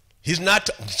 He's not,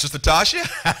 Sister Tasha?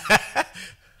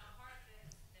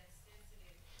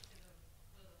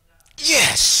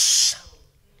 Yes.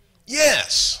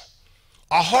 Yes.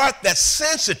 A heart that's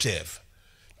sensitive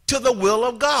to the will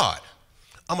of God.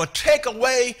 I'm going to take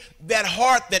away that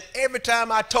heart that every time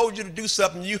I told you to do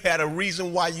something, you had a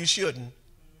reason why you shouldn't.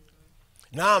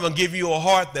 Now I'm going to give you a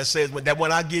heart that says that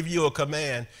when I give you a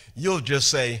command, you'll just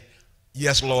say,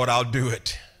 yes, Lord, I'll do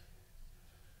it.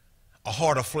 A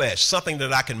heart of flesh, something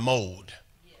that I can mold,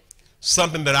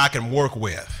 something that I can work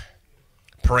with.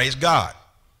 Praise God.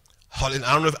 I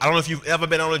don't know if you've ever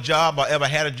been on a job or ever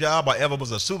had a job or ever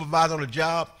was a supervisor on a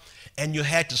job and you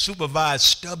had to supervise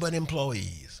stubborn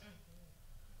employees.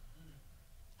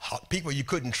 People you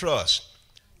couldn't trust.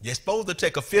 You're supposed to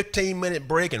take a 15-minute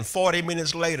break and 40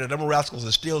 minutes later, them rascals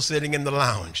are still sitting in the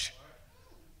lounge.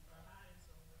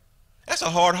 That's a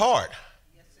hard heart.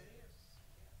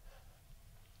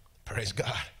 Praise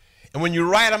God. And when you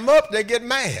write them up, they get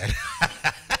mad.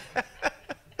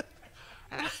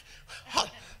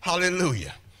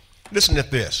 Hallelujah. Listen to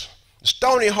this. The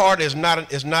stony heart is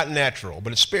not natural,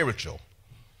 but it's spiritual.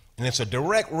 And it's a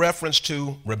direct reference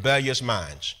to rebellious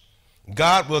minds.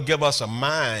 God will give us a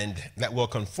mind that will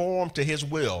conform to his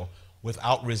will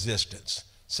without resistance.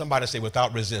 Somebody say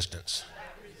without resistance.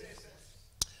 Without resistance.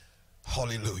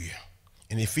 Hallelujah.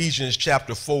 In Ephesians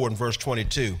chapter 4 and verse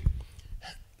 22,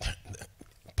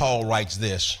 Paul writes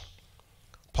this.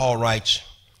 Paul writes,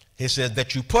 he says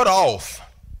that you put off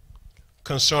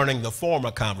concerning the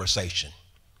former conversation.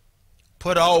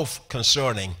 Put off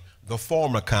concerning the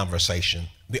former conversation,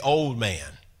 the old man.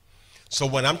 So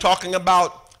when I'm talking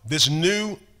about this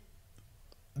new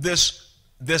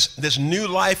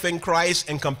life in Christ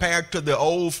and compared to the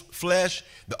old flesh,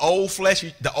 the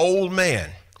old man,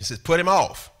 he says, put him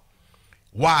off.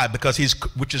 Why? Because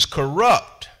which is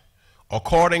corrupt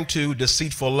according to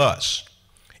deceitful lusts,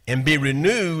 and be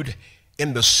renewed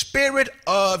in the spirit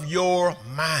of your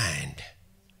mind.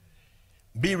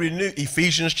 Be renewed,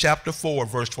 Ephesians chapter 4,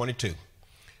 verse 22.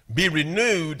 Be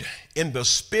renewed in the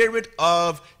spirit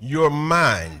of your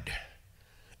mind,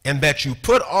 and that you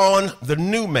put on the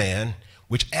new man,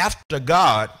 which after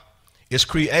God is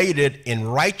created in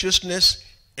righteousness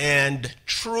and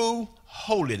true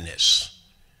holiness.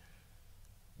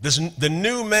 The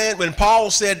new man, when Paul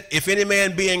said, if any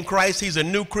man be in Christ, he's a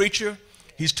new creature,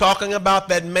 he's talking about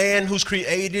that man who's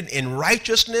created in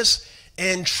righteousness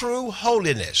and true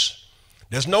holiness.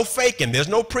 There's no faking, there's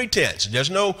no pretense,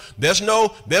 there's no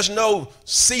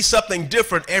see something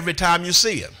different every time you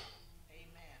see him.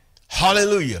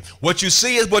 Hallelujah. What you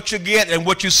see is what you get, and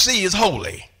what you see is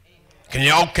holy.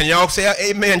 Amen. Can y'all say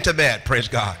amen to that? Praise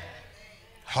God.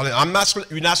 Hallelujah.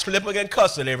 You're not slipping and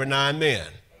cussing every now and then.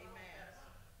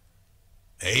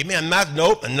 Amen. Not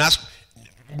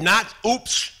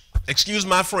oops, excuse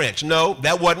my French. No,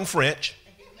 that wasn't French.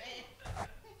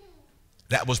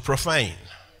 That was profane.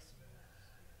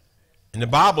 And the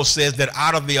Bible says that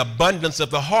out of the abundance of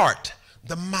the heart,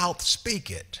 the mouth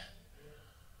speaketh.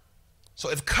 So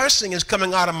if cursing is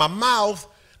coming out of my mouth,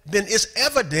 then it's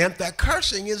evident that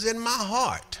cursing is in my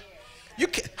heart.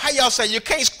 How y'all say you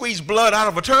can't squeeze blood out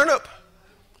of a turnip?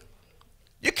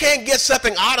 You can't get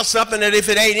something out of something that if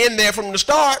it ain't in there from the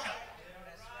start.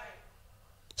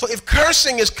 So if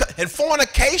cursing is and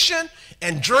fornication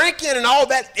and drinking and all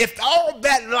that, if all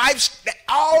that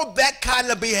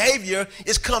kind of behavior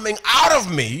is coming out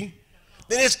of me,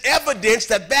 then it's evidence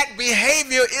that that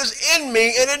behavior is in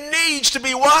me and it needs to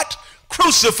be what?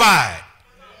 Crucified.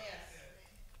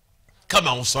 Come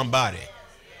on, somebody.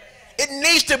 It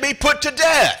needs to be put to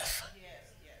death.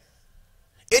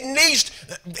 He needs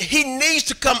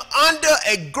to come under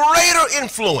a greater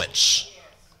influence,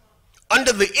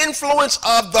 under the influence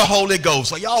of the Holy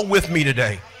Ghost. Are y'all with me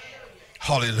today?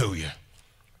 Hallelujah.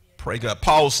 Pray God.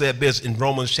 Paul said this in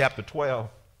Romans chapter 12.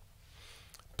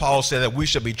 Paul said that we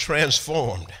should be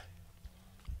transformed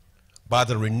by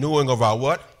the renewing of our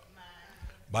what?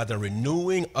 By the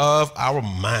renewing of our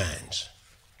minds.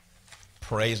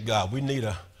 Praise God. We need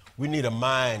a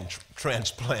mind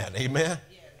transplant. Amen.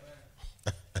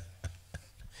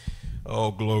 Oh,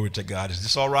 glory to God. Is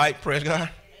this all right? Praise God.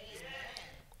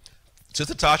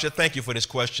 Sister Tasha, thank you for this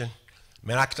question.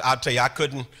 Man, I'll tell you, I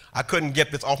couldn't get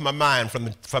this off my mind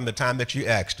from the time that you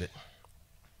asked it.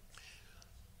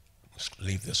 Let's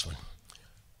leave this one.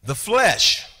 The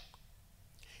flesh,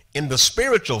 in the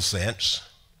spiritual sense,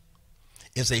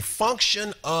 is a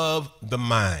function of the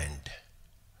mind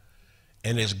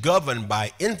and is governed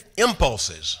by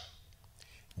impulses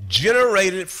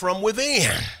generated from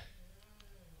within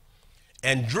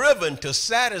and driven to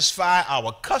satisfy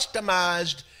our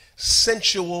customized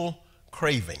sensual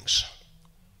cravings.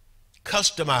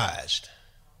 Customized.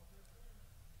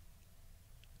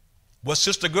 What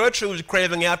Sister Gertrude is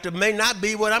craving after may not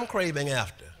be what I'm craving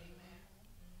after.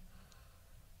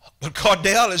 What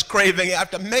Cordell is craving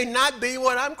after may not be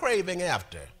what I'm craving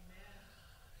after.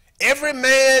 Every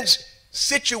man's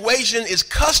situation is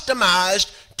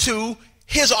customized to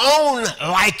his own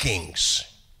likings,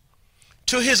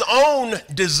 to his own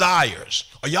desires.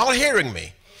 Are y'all hearing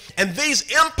me? And these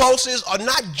impulses are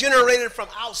not generated from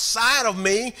outside of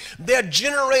me, they're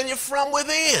generated from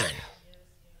within.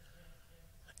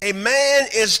 A man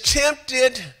is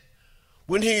tempted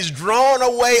when he's drawn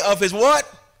away of his what?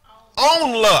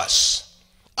 Own lust.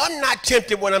 I'm not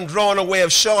tempted when I'm drawn away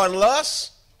of showing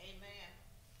lust.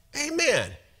 Amen.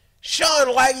 Amen.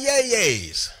 Showing like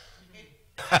yay-yays.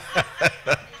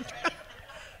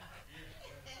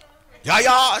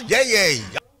 Yay-yay.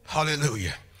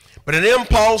 Hallelujah. But an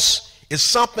impulse is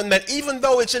something that even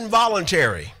though it's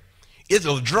involuntary,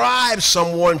 it'll drive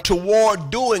someone toward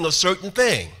doing a certain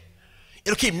thing.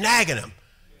 It'll keep nagging them.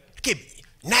 Keep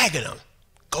nagging them.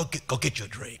 Go get you a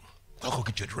drink. Go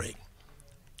get you a drink.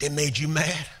 They made you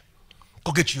mad.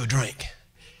 Go get you a drink.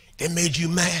 They made you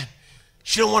mad.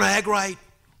 She don't want to act right.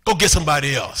 Go get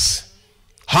somebody else.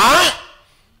 Huh?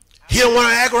 He don't want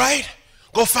to act right?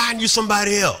 Go find you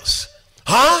somebody else.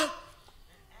 Huh?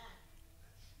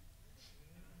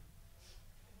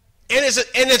 And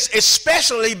it's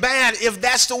especially bad if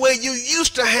that's the way you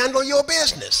used to handle your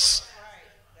business.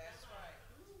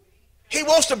 He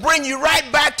wants to bring you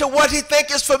right back to what he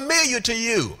thinks is familiar to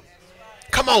you.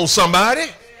 Come on, somebody.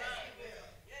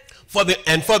 For the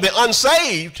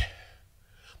unsaved,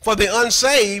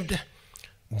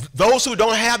 those who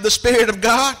don't have the Spirit of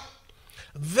God,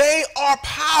 they are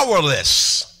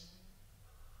powerless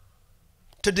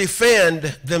to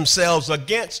defend themselves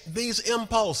against these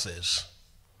impulses.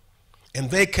 And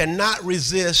they cannot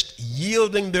resist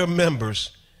yielding their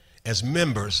members as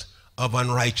members of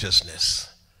unrighteousness.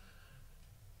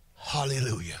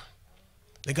 Hallelujah.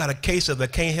 They got a case of they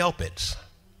can't help it.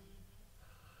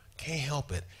 Can't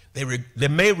help it. They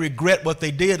may regret what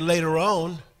they did later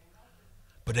on,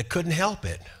 but they couldn't help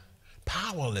it.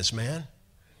 Powerless, man.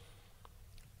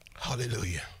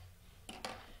 Hallelujah.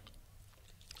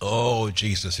 Oh,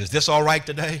 Jesus. Is this all right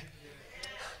today?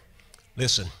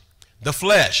 Listen, the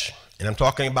flesh, and I'm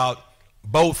talking about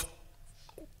both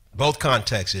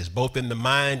contexts, both in the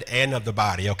mind and of the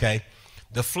body, okay?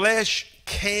 The flesh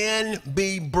can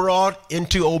be brought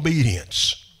into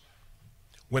obedience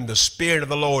when the Spirit of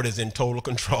the Lord is in total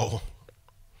control,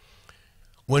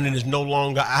 when it is no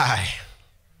longer I,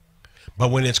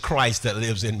 but when it's Christ that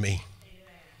lives in me.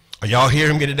 Are y'all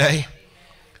hearing me today?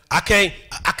 I can't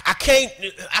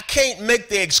make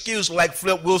the excuse like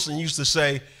Flip Wilson used to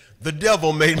say, the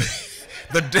devil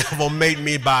made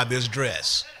me buy this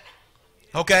dress.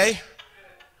 Okay?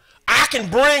 I can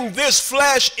bring this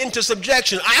flesh into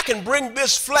subjection. I can bring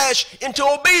this flesh into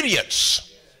obedience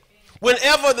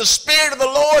whenever the Spirit of the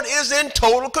Lord is in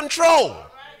total control.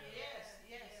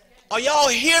 Are y'all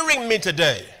hearing me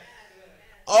today?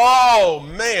 Oh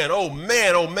man, oh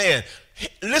man, oh man.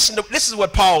 Listen, this is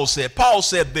what Paul said. Paul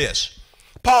said this.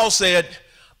 Paul said,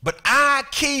 but I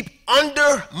keep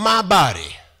under my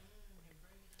body,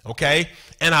 okay,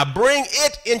 and I bring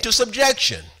it into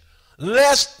subjection,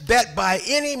 lest that by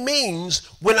any means,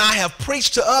 when I have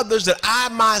preached to others, that I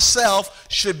myself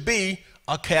should be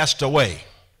a castaway.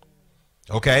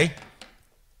 Okay?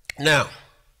 Now,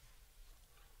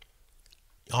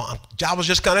 I was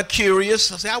just kind of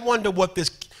curious. I said, I wonder what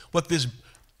this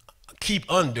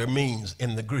keep under means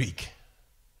in the Greek.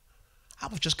 I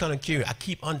was just kind of curious. I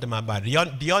keep under my body.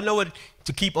 Do y'all know what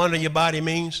to keep under your body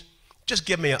means? Just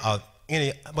give me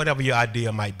whatever your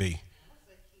idea might be.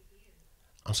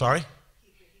 I'm sorry?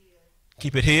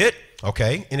 Keep it hid.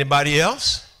 Okay. Anybody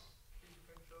else?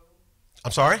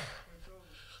 I'm sorry?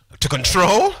 To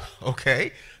control?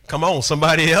 Okay. Come on,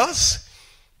 somebody else.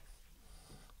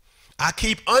 I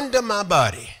keep under my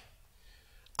body.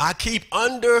 I keep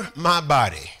under my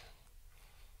body.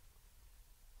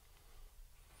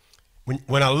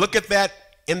 When I look at that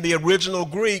in the original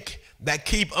Greek, that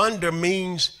keep under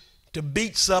means to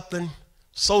beat something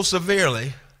so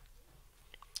severely,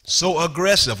 so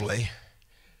aggressively,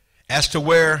 as to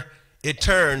where it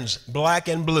turns black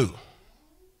and blue.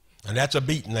 And that's a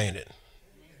beating, ain't it?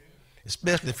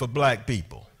 Especially for black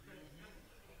people.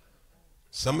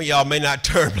 Some of y'all may not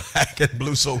turn black and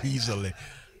blue so easily.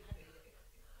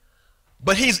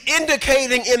 But he's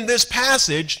indicating in this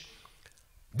passage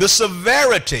the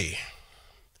severity,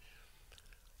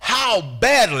 how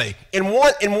badly, in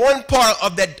one part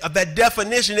of that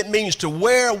definition, it means to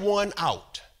wear one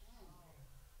out.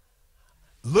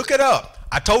 Look it up.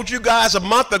 I told you guys a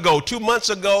month ago, 2 months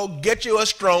ago, get you a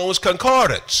Strong's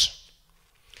Concordance.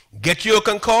 Get you a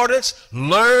concordance,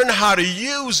 learn how to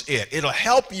use it. It'll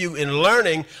help you in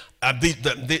learning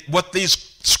what these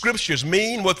scriptures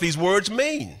mean, what these words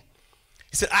mean.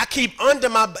 He said, I keep under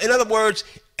my, in other words,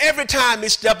 every time he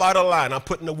step out of line, I'm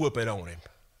putting a whooping on him.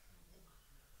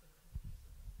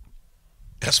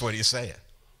 That's what he's saying.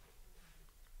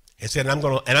 He said, I'm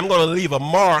going to leave a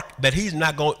mark that he's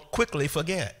not going to quickly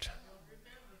forget.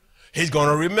 He's going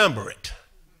to remember it.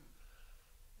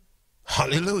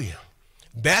 Hallelujah.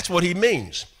 That's what he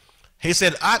means. He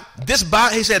said, this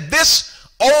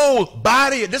old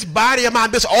body, this body of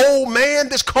mine, this old man,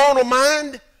 this carnal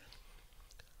mind,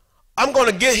 I'm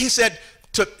going to get, he said,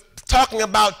 talking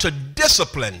about to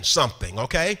discipline something,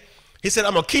 okay? He said,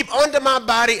 I'm going to keep under my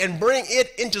body and bring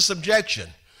it into subjection.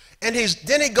 And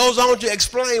then he goes on to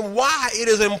explain why it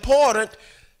is important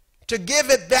to give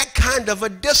it that kind of a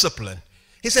discipline.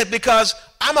 He said, because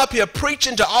I'm up here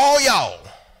preaching to all y'all.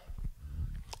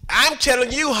 I'm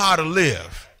telling you how to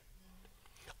live.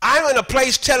 I'm in a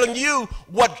place telling you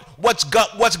what's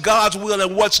God's will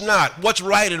and what's not, what's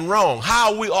right and wrong,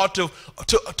 how we ought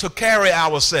to carry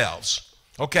ourselves.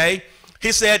 Okay?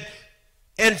 He said,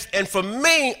 and for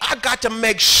me, I got to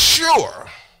make sure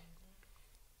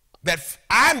that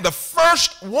I'm the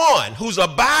first one who's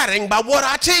abiding by what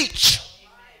I teach.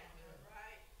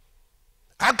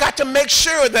 I've got to make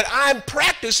sure that I'm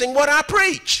practicing what I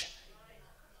preach.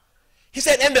 He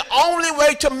said, and the only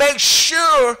way to make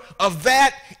sure of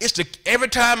that is to every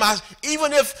time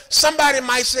even if somebody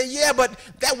might say, yeah, but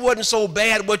that wasn't so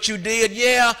bad what you did.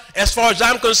 Yeah, as far as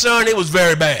I'm concerned, it was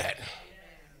very bad.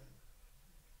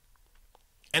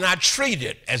 And I treat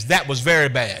it as that was very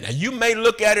bad. And you may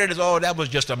look at it as, oh, that was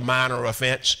just a minor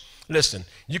offense. Listen,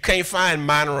 you can't find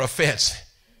minor offense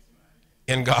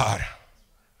in God.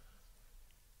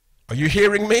 Are you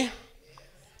hearing me?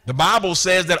 The Bible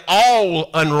says that all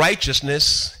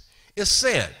unrighteousness is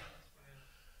sin.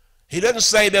 He doesn't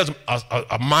say there's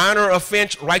a minor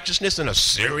offense, righteousness, and a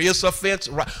serious offense.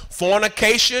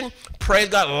 Fornication, praise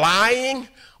God, lying,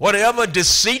 whatever,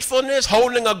 deceitfulness,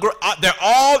 they're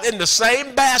all in the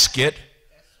same basket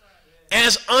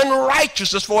as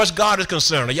unrighteous as far as God is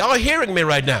concerned. Are y'all hearing me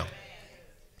right now?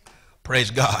 Praise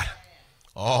God.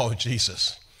 Oh,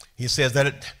 Jesus. He says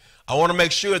that I want to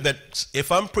make sure that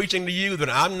if I'm preaching to you, that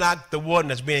I'm not the one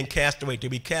that's being cast away. To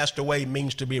be cast away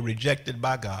means to be rejected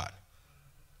by God.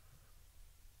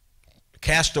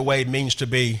 Cast away means to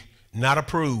be not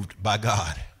approved by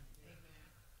God.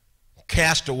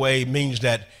 Cast away means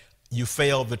that you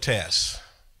failed the test.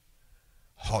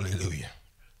 Hallelujah.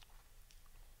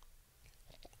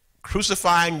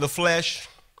 Crucifying the flesh.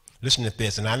 Listen to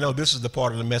this, and I know this is the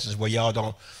part of the message where y'all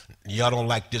don't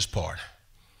like this part.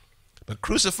 But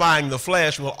crucifying the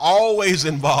flesh will always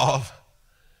involve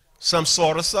some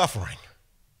sort of suffering.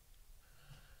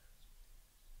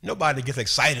 Nobody gets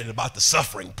excited about the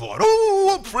suffering part.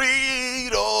 Oh,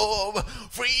 freedom,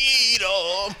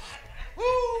 freedom.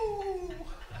 Woo.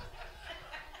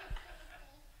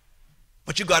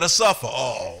 But you got to suffer.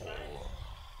 Oh.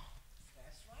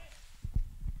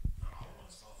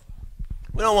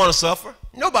 We don't want to suffer.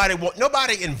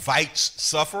 Nobody invites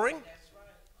suffering.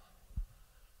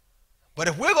 But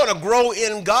if we're going to grow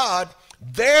in God,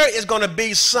 there is going to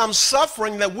be some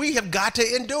suffering that we have got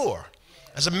to endure.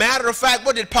 As a matter of fact,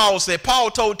 what did Paul say? Paul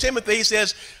told Timothy, he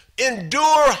says,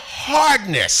 endure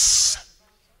hardness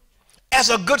as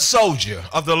a good soldier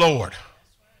of the Lord.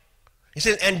 He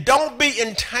said, and don't be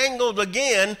entangled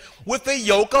again with the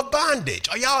yoke of bondage.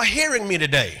 Are y'all hearing me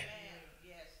today?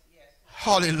 Yes, yes.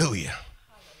 Hallelujah.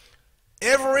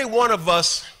 Every one of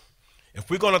us, if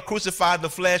we're going to crucify the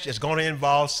flesh, it's going to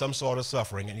involve some sort of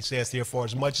suffering. And he says here, for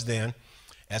as much then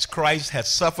as Christ has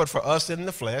suffered for us in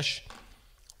the flesh,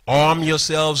 Arm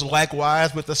yourselves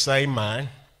likewise with the same mind.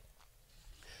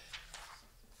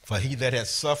 For he that has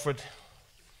suffered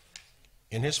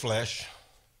in his flesh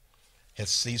has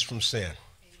ceased from sin. Amen.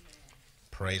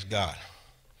 Praise God.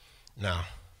 Now,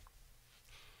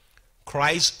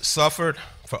 Christ suffered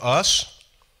for us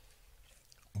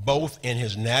both in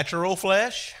his natural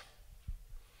flesh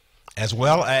as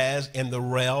well as in the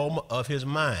realm of his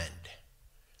mind.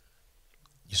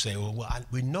 You say, well,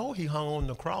 we know he hung on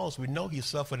the cross. We know he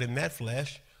suffered in that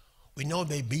flesh. We know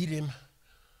they beat him.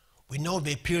 We know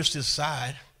they pierced his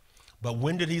side. But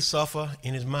when did he suffer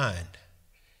in his mind?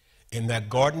 In that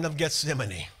Garden of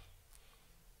Gethsemane.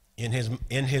 In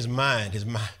his mind,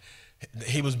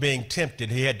 he was being tempted.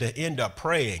 He had to end up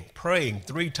praying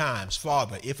 3 times,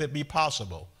 Father, if it be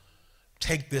possible,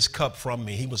 take this cup from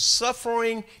me. He was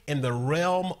suffering in the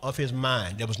realm of his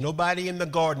mind. There was nobody in the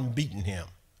garden beating him.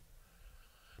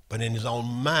 But in his own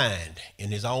mind, in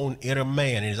his own inner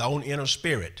man, in his own inner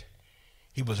spirit,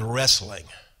 he was wrestling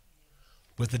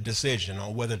with the decision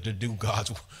on whether to do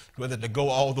whether to go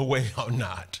all the way or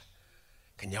not.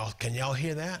 Can y'all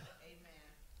hear that?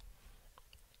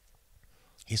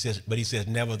 He says,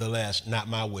 nevertheless, not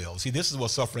my will. See, this is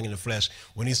what suffering in the flesh,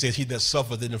 when he says he that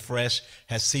suffereth in the flesh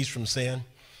has ceased from sin.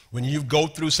 When you go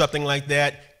through something like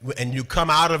that and you come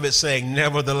out of it saying,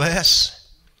 nevertheless,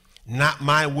 not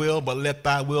my will, but let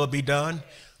thy will be done,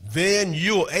 then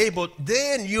you're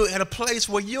at a place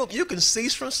where you can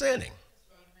cease from sinning.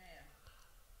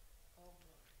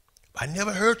 I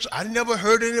never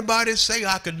heard anybody say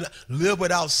I could live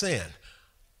without sin.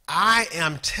 I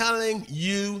am telling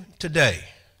you today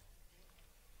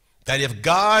that if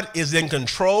God is in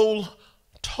control,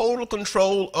 total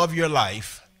control of your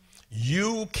life,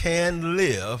 you can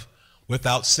live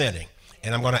without sinning.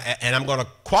 And I'm going to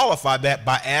qualify that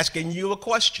by asking you a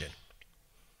question.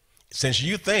 Since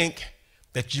you think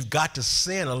that you've got to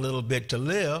sin a little bit to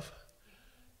live,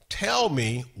 tell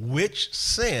me which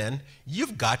sin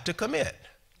you've got to commit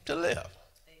to live.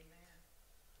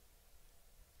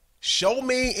 Show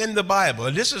me in the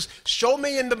Bible. Show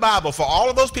me in the Bible for all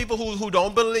of those people who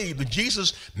don't believe. But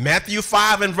Jesus, Matthew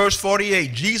 5 and verse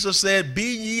 48, Jesus said,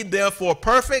 be ye therefore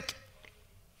perfect,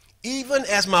 even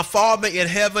as my Father in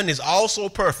heaven is also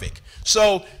perfect.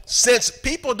 So since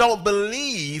people don't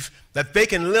believe that they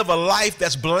can live a life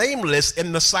that's blameless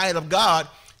in the sight of God,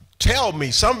 tell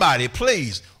me, somebody,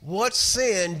 please, what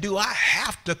sin do I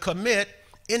have to commit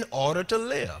in order to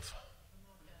live?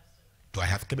 Do I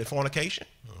have to commit fornication?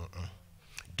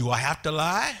 Do I have to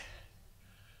lie?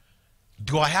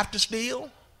 Do I have to steal?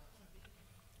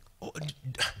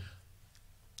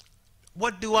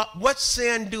 What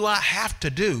sin do I have to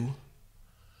do?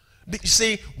 You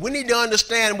see, we need to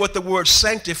understand what the word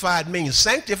sanctified means.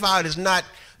 Sanctified is not,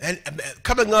 and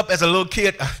coming up as a little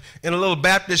kid in a little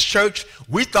Baptist church,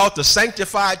 we thought the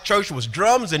sanctified church was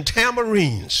drums and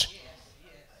tambourines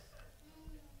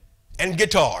and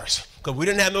guitars, because we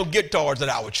didn't have no guitars at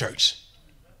our church.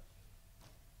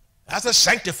 That's a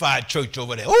sanctified church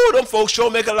over there. Oh, them folks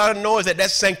sure make a lot of noise at that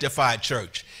sanctified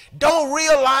church. Don't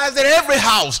realize that every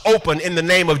house open in the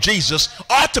name of Jesus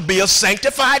ought to be a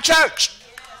sanctified church.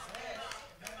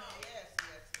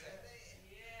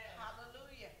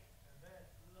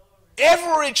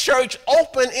 Every church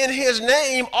open in his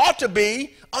name ought to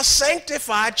be a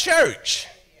sanctified church.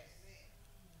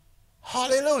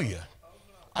 Hallelujah.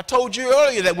 I told you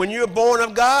earlier that when you're born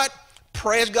of God,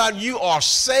 praise God, you are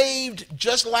saved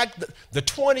just like the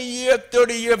 20-year,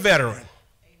 30-year veteran. Amen.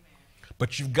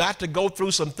 But you've got to go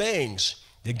through some things.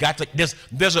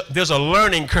 There's a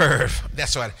learning curve.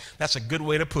 That's right. That's a good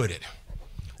way to put it.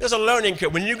 There's a learning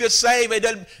curve. When you get saved,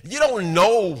 you don't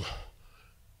know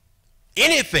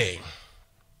anything.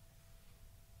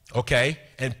 Okay?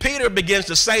 And Peter begins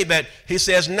to say that. He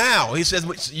says,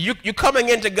 you're coming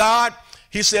into God.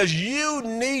 He says, you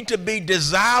need to be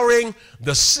desiring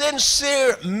the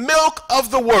sincere milk of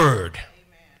the word.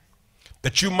 Amen.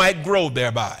 That you might grow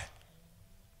thereby.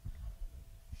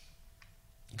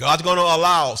 God's going to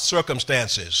allow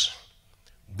circumstances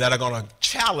that are going to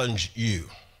challenge you.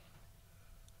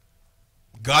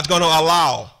 God's going to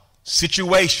allow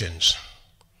situations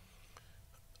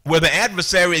where the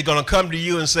adversary is going to come to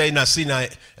you and say, now,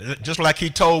 just like he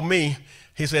told me,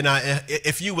 he said, now,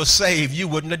 if you were saved, you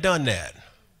wouldn't have done that.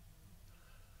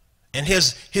 And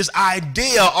his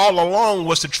idea all along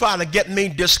was to try to get me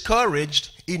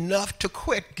discouraged enough to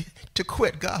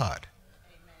quit God.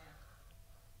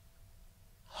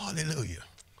 Amen. Hallelujah.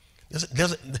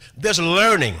 There's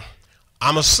learning.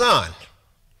 I'm a son.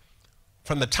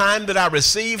 From the time that I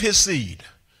receive his seed,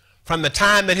 from the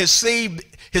time that his seed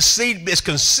is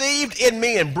conceived in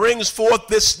me and brings forth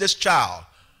this child,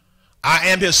 I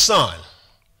am his son.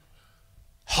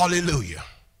 Hallelujah.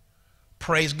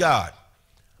 Praise God.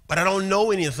 But I don't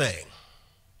know anything.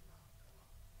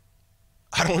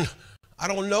 I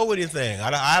don't know anything.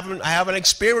 I haven't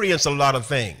experienced a lot of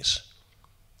things.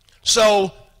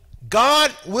 So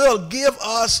God will give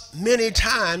us many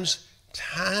times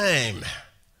time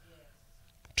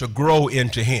to grow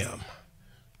into him,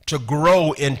 to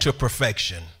grow into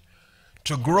perfection,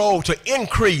 to grow, to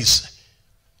increase.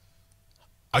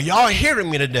 Are y'all hearing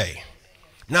me today?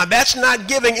 Now, that's not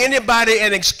giving anybody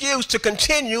an excuse to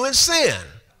continue in sin.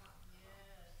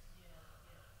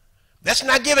 That's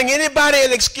not giving anybody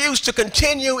an excuse to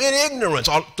continue in ignorance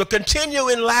or to continue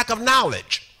in lack of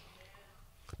knowledge.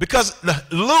 Because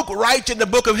Luke writes in the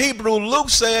book of Hebrews, Luke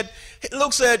said,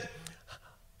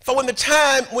 for when the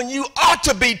time when you ought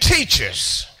to be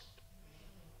teachers.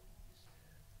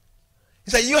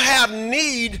 He said, you have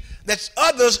need that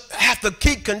others have to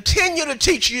continue to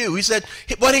teach you. He said,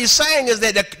 what he's saying is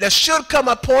that there should come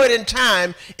a point in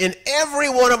time in every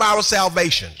one of our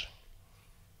salvations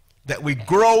that we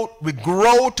grow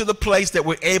to the place that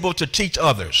we're able to teach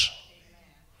others.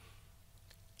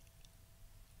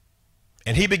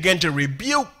 And he began to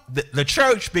rebuke the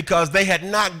church because they had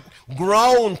not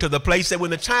grown to the place that when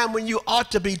the time when you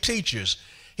ought to be teachers.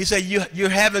 He said, you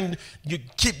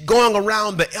keep going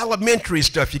around the elementary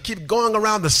stuff. You keep going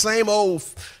around the same old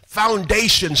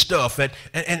foundation stuff, and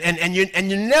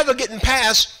you're never getting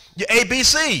past your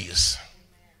ABCs.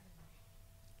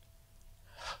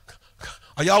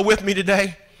 Are y'all with me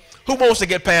today? Who wants to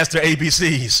get past their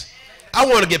ABCs? I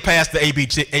want to get past the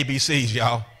ABCs,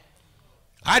 y'all.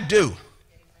 I do.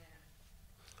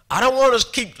 I don't want to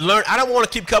keep learning. I don't want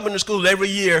to keep coming to school every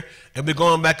year and be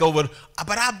going back over.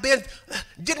 But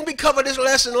didn't we cover this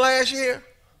lesson last year?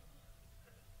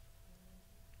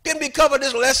 Didn't we cover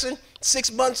this lesson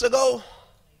 6 months ago?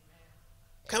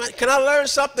 Can I learn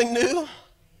something new?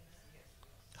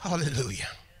 Hallelujah.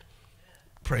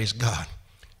 Praise God.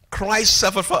 Christ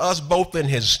suffered for us both in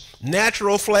his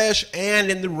natural flesh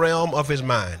and in the realm of his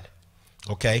mind.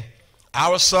 Okay?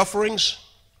 Our sufferings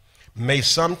may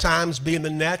sometimes be in the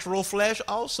natural flesh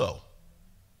also.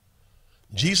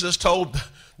 Jesus told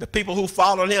the people who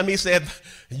followed him, he said,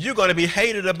 you're going to be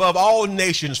hated above all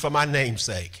nations for my name's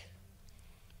sake.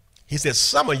 He said,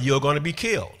 some of you are going to be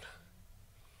killed.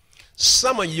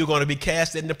 Some of you are going to be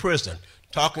cast into prison,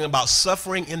 talking about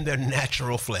suffering in their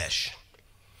natural flesh.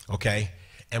 Okay?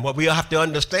 And what we have to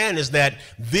understand is that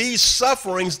these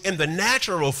sufferings in the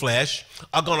natural flesh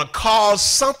are going to cause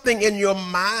something in your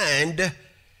mind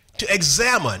to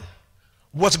examine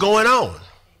what's going on. Amen.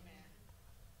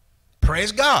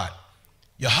 Praise God.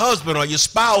 Your husband or your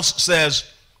spouse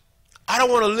says, I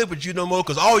don't want to live with you no more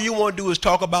because all you want to do is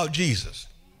talk about Jesus.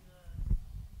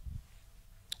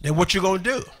 Then what you going to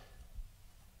do?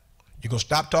 You going to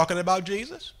stop talking about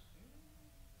Jesus?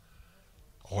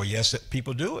 Oh, yes,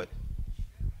 people do it.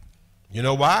 You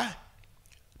know why?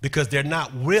 Because they're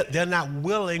not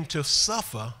willing to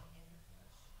suffer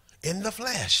in the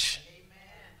flesh.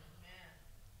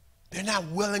 They're not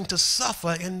willing to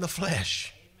suffer in the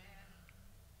flesh.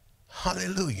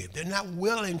 Hallelujah. They're not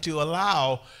willing to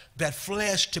allow that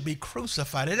flesh to be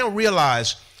crucified. They don't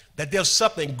realize that there's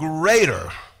something greater.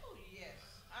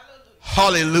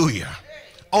 Hallelujah.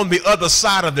 On the other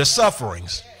side of their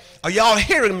sufferings. Are y'all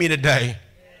hearing me today?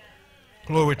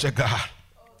 Glory to God.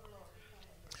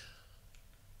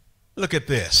 Look at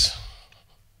this.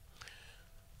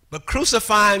 But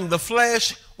crucifying the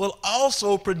flesh will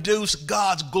also produce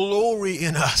God's glory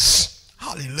in us.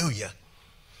 Hallelujah.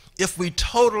 If we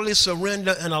totally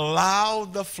surrender and allow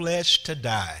the flesh to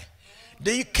die.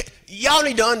 Y'all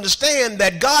need to understand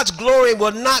that God's glory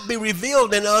will not be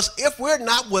revealed in us if we're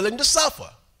not willing to suffer.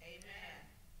 Amen.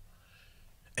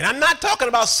 And I'm not talking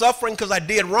about suffering because I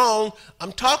did wrong.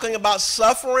 I'm talking about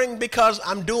suffering because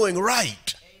I'm doing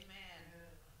right.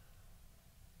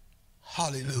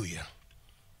 Hallelujah.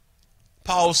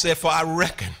 Paul said, for I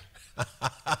reckon.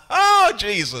 Oh,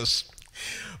 Jesus.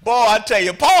 Boy, I tell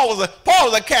you, Paul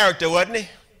was a character, wasn't he?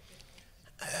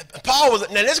 Now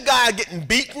this guy getting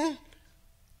beaten,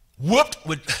 whooped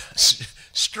with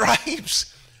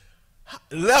stripes,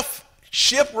 left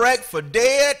shipwrecked for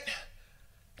dead,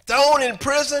 thrown in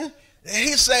prison.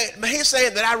 He's saying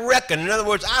that I reckon. In other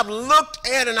words, I've looked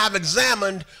at and I've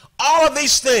examined all of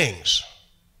these things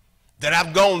that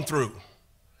I've gone through.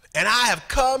 And I have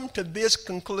come to this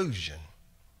conclusion.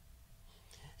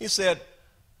 He said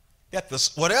that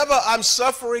whatever I'm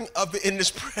suffering in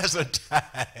this present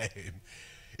time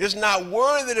is not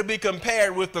worthy to be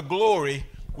compared with the glory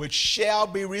which shall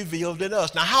be revealed in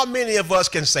us. Now, how many of us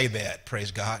can say that?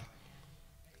 Praise God.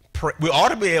 We ought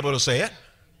to be able to say it.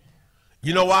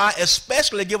 You know why?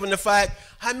 Especially given the fact,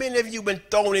 how many of you have been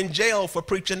thrown in jail for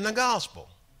preaching the gospel?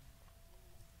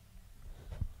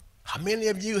 How many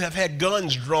of you have had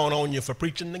guns drawn on you for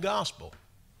preaching the gospel?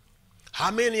 How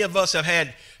many of us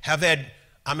have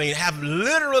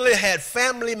literally had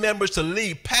family members to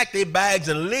leave, pack their bags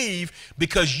and leave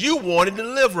because you wanted to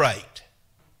live right?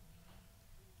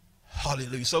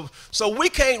 Hallelujah. So we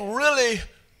can't really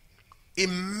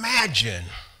imagine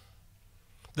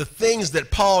the things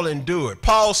that Paul endured.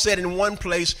 Paul said in one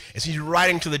place, as he's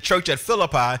writing to the church at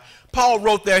Philippi, Paul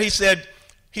wrote there, he said,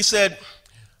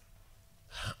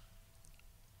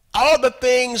 all the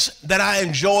things that I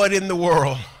enjoyed in the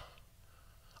world,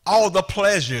 all the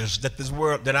pleasures that this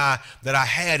world that I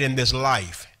had in this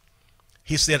life,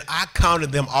 he said, I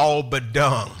counted them all but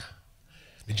dung.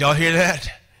 Did y'all hear that?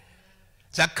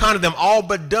 So I counted them all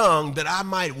but dung that I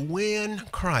might win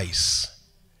Christ.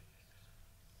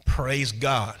 Praise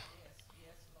God.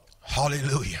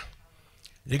 Hallelujah.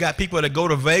 You got people that go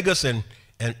to Vegas and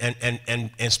spend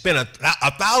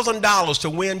 $1,000 to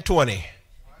win 20.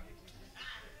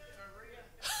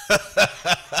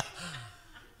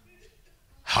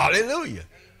 Hallelujah.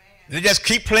 They just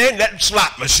keep playing that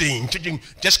slot machine.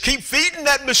 Just keep feeding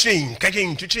that machine. I'm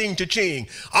going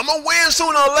to win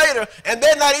sooner or later. And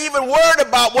they're not even worried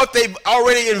about what they've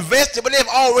already invested, but they've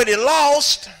already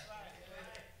lost.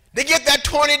 They get that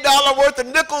 $20 worth of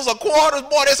nickels or quarters.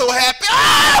 Boy, they're so happy.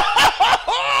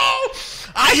 Oh,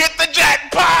 I hit the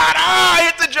jackpot. Oh, I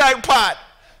hit the jackpot.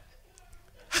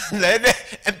 And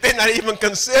they're not even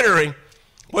considering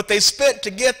what they spent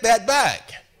to get that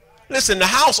back. Listen, the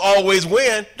house always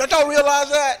wins. Don't y'all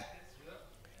realize that?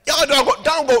 Y'all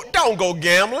don't go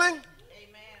gambling. Amen.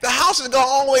 The house is going to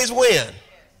always win.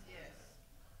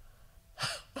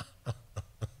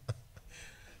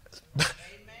 Yes.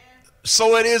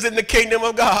 So it is in the kingdom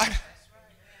of God.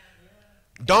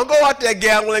 Don't go out there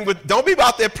gambling don't be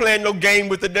out there playing no game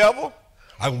with the devil.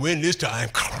 I win this time.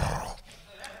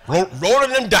 Rolling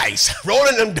them dice.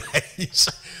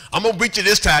 I'm going to beat you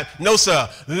this time. No, sir.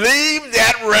 Leave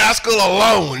that rascal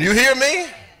alone. You hear me?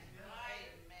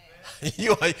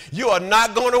 You are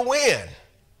not going to win.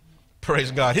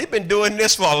 Praise God. He's been doing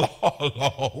this for a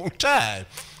long time.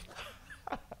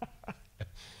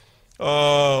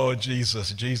 Oh,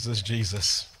 Jesus.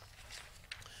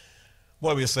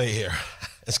 What do we say here?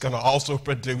 It's going to also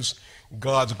produce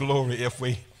God's glory if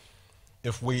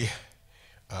we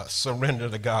surrender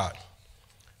to God.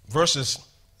 Verses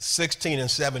 16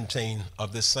 and 17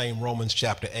 of this same Romans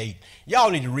chapter 8. Y'all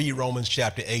need to read Romans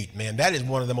chapter 8, man. That is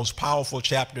one of the most powerful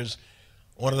chapters,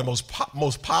 one of the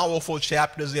most powerful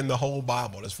chapters in the whole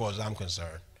Bible as far as I'm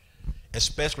concerned,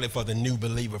 especially for the new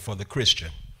believer, for the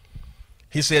Christian.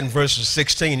 He said in verse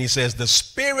 16, he says, the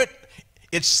Spirit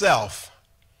itself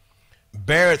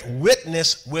beareth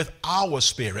witness with our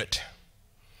spirit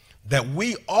that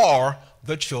we are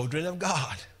the children of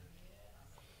God.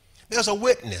 There's a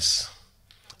witness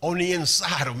on the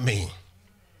inside of me.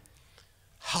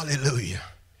 Hallelujah.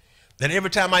 That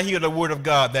every time I hear the word of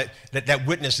God, that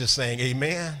witness is saying,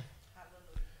 amen.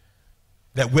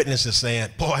 That witness is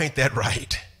saying, boy, ain't that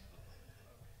right?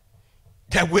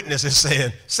 That witness is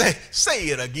saying, say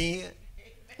it again.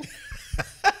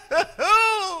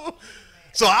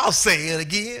 So I'll say it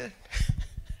again.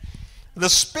 The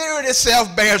Spirit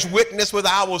itself bears witness with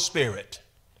our spirit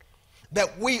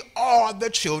that we are the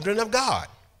children of God.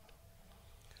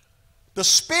 The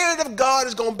Spirit of God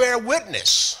is going to bear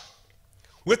witness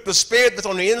with the Spirit that's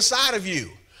on the inside of you.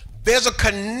 There's a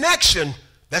connection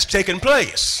that's taking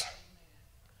place.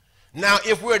 Now,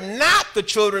 if we're not the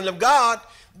children of God,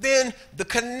 then the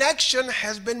connection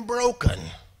has been broken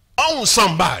on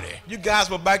somebody. You guys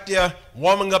were back there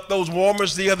warming up those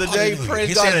warmers the other day.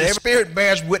 Praise God. The Spirit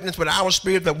bears witness with our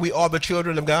spirit that we are the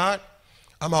children of God.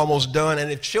 I'm almost done.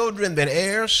 And if children, then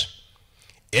heirs.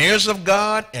 Heirs of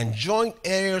God and joint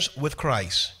heirs with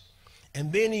Christ.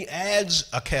 And then he adds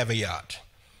a caveat.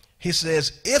 He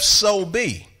says, if so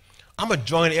be, I'm a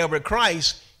joint heir with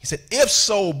Christ. He said, if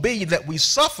so be that we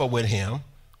suffer with him,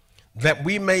 that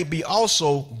we may be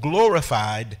also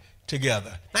glorified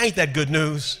together. Now, ain't that good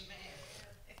news?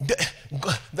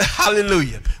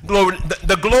 Hallelujah. Glory.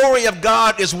 The glory of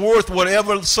God is worth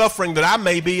whatever suffering that I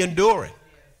may be enduring.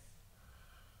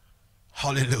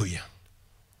 Hallelujah.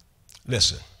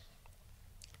 Listen,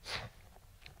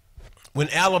 when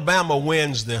Alabama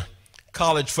wins the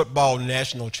college football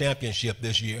national championship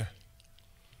this year,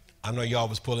 I know y'all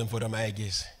was pulling for them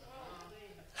Aggies.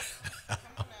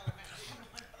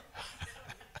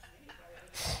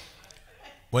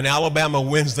 When Alabama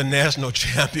wins the national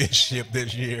championship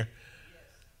this year,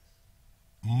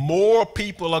 more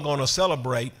people are going to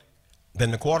celebrate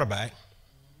than the quarterback.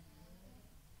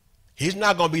 He's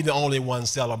not going to be the only one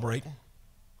celebrating.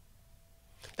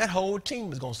 That whole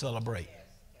team is going to celebrate.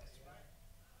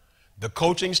 The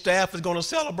coaching staff is going to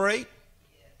celebrate.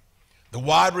 The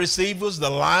wide receivers, the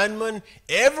linemen,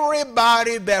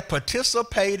 everybody that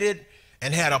participated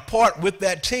and had a part with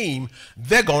that team,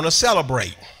 they're going to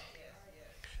celebrate.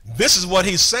 This is what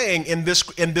he's saying in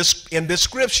this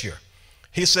scripture.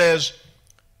 He says,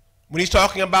 when he's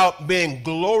talking about being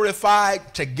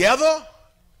glorified together,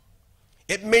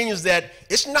 it means that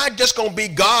it's not just going to be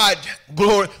God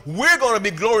glory. We're going to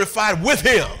be glorified with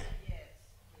him.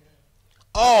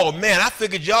 Oh, man, I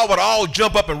figured y'all would all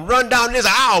jump up and run down this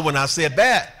aisle when I said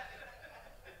that.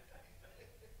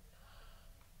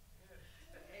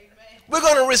 We're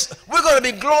going to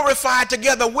be glorified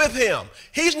together with him.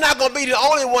 He's not going to be the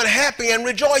only one happy and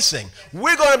rejoicing.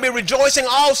 We're going to be rejoicing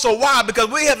also. Why? Because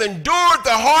we have endured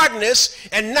the hardness,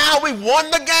 and now we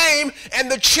won the game, and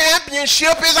the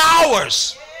championship is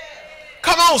ours.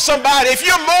 Come on, somebody. If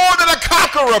you're more than a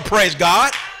conqueror, praise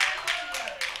God.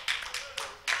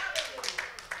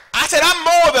 I said, I'm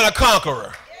more than a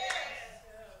conqueror.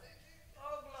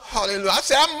 Hallelujah. I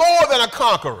said, I'm more than a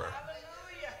conqueror.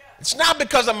 It's not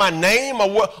because of my name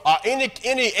or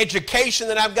any education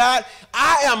that I've got.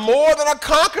 I am more than a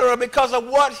conqueror because of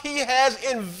what he has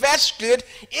invested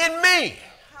in me.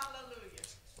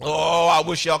 Oh, I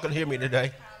wish y'all could hear me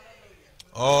today.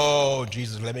 Oh,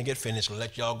 Jesus, let me get finished and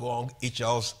let y'all go on, eat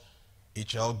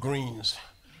y'all greens.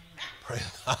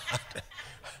 Praise God.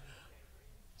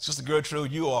 Sister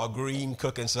Gertrude, you are green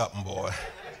cooking something, boy.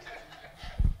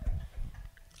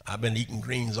 I've been eating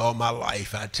greens all my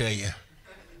life, I tell you.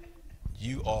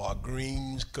 You are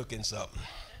greens cooking something.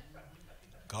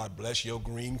 God bless your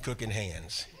green cooking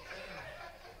hands.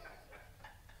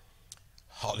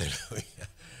 Hallelujah.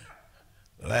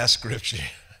 Last scripture.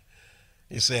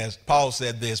 He says, Paul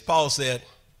said this. Paul said,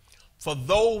 for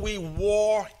though we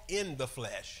war in the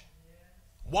flesh,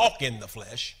 walk in the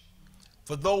flesh,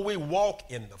 for though we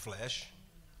walk in the flesh,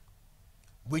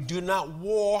 we do not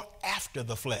war after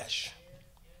the flesh.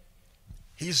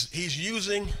 He's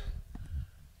using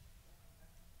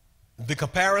the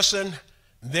comparison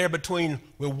there between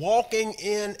we're walking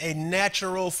in a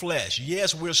natural flesh.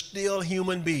 Yes, we're still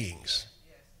human beings.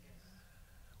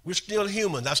 We're still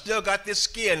human. I still got this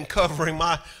skin covering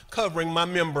my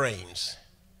membranes.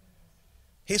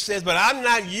 He says, but I'm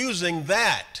not using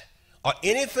that or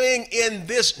anything in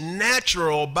this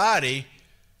natural body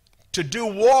to do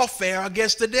warfare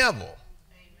against the devil.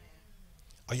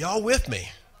 Are y'all with me?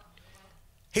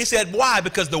 He said, why?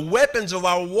 Because the weapons of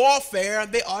our warfare,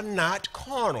 they are not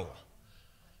carnal.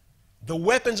 The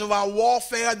weapons of our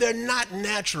warfare, they're not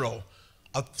natural.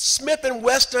 A Smith &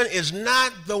 Wesson is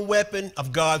not the weapon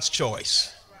of God's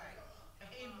choice.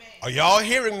 Are y'all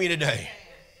hearing me today?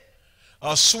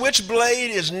 A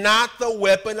switchblade is not the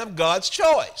weapon of God's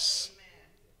choice.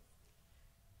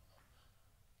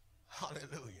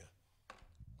 Hallelujah.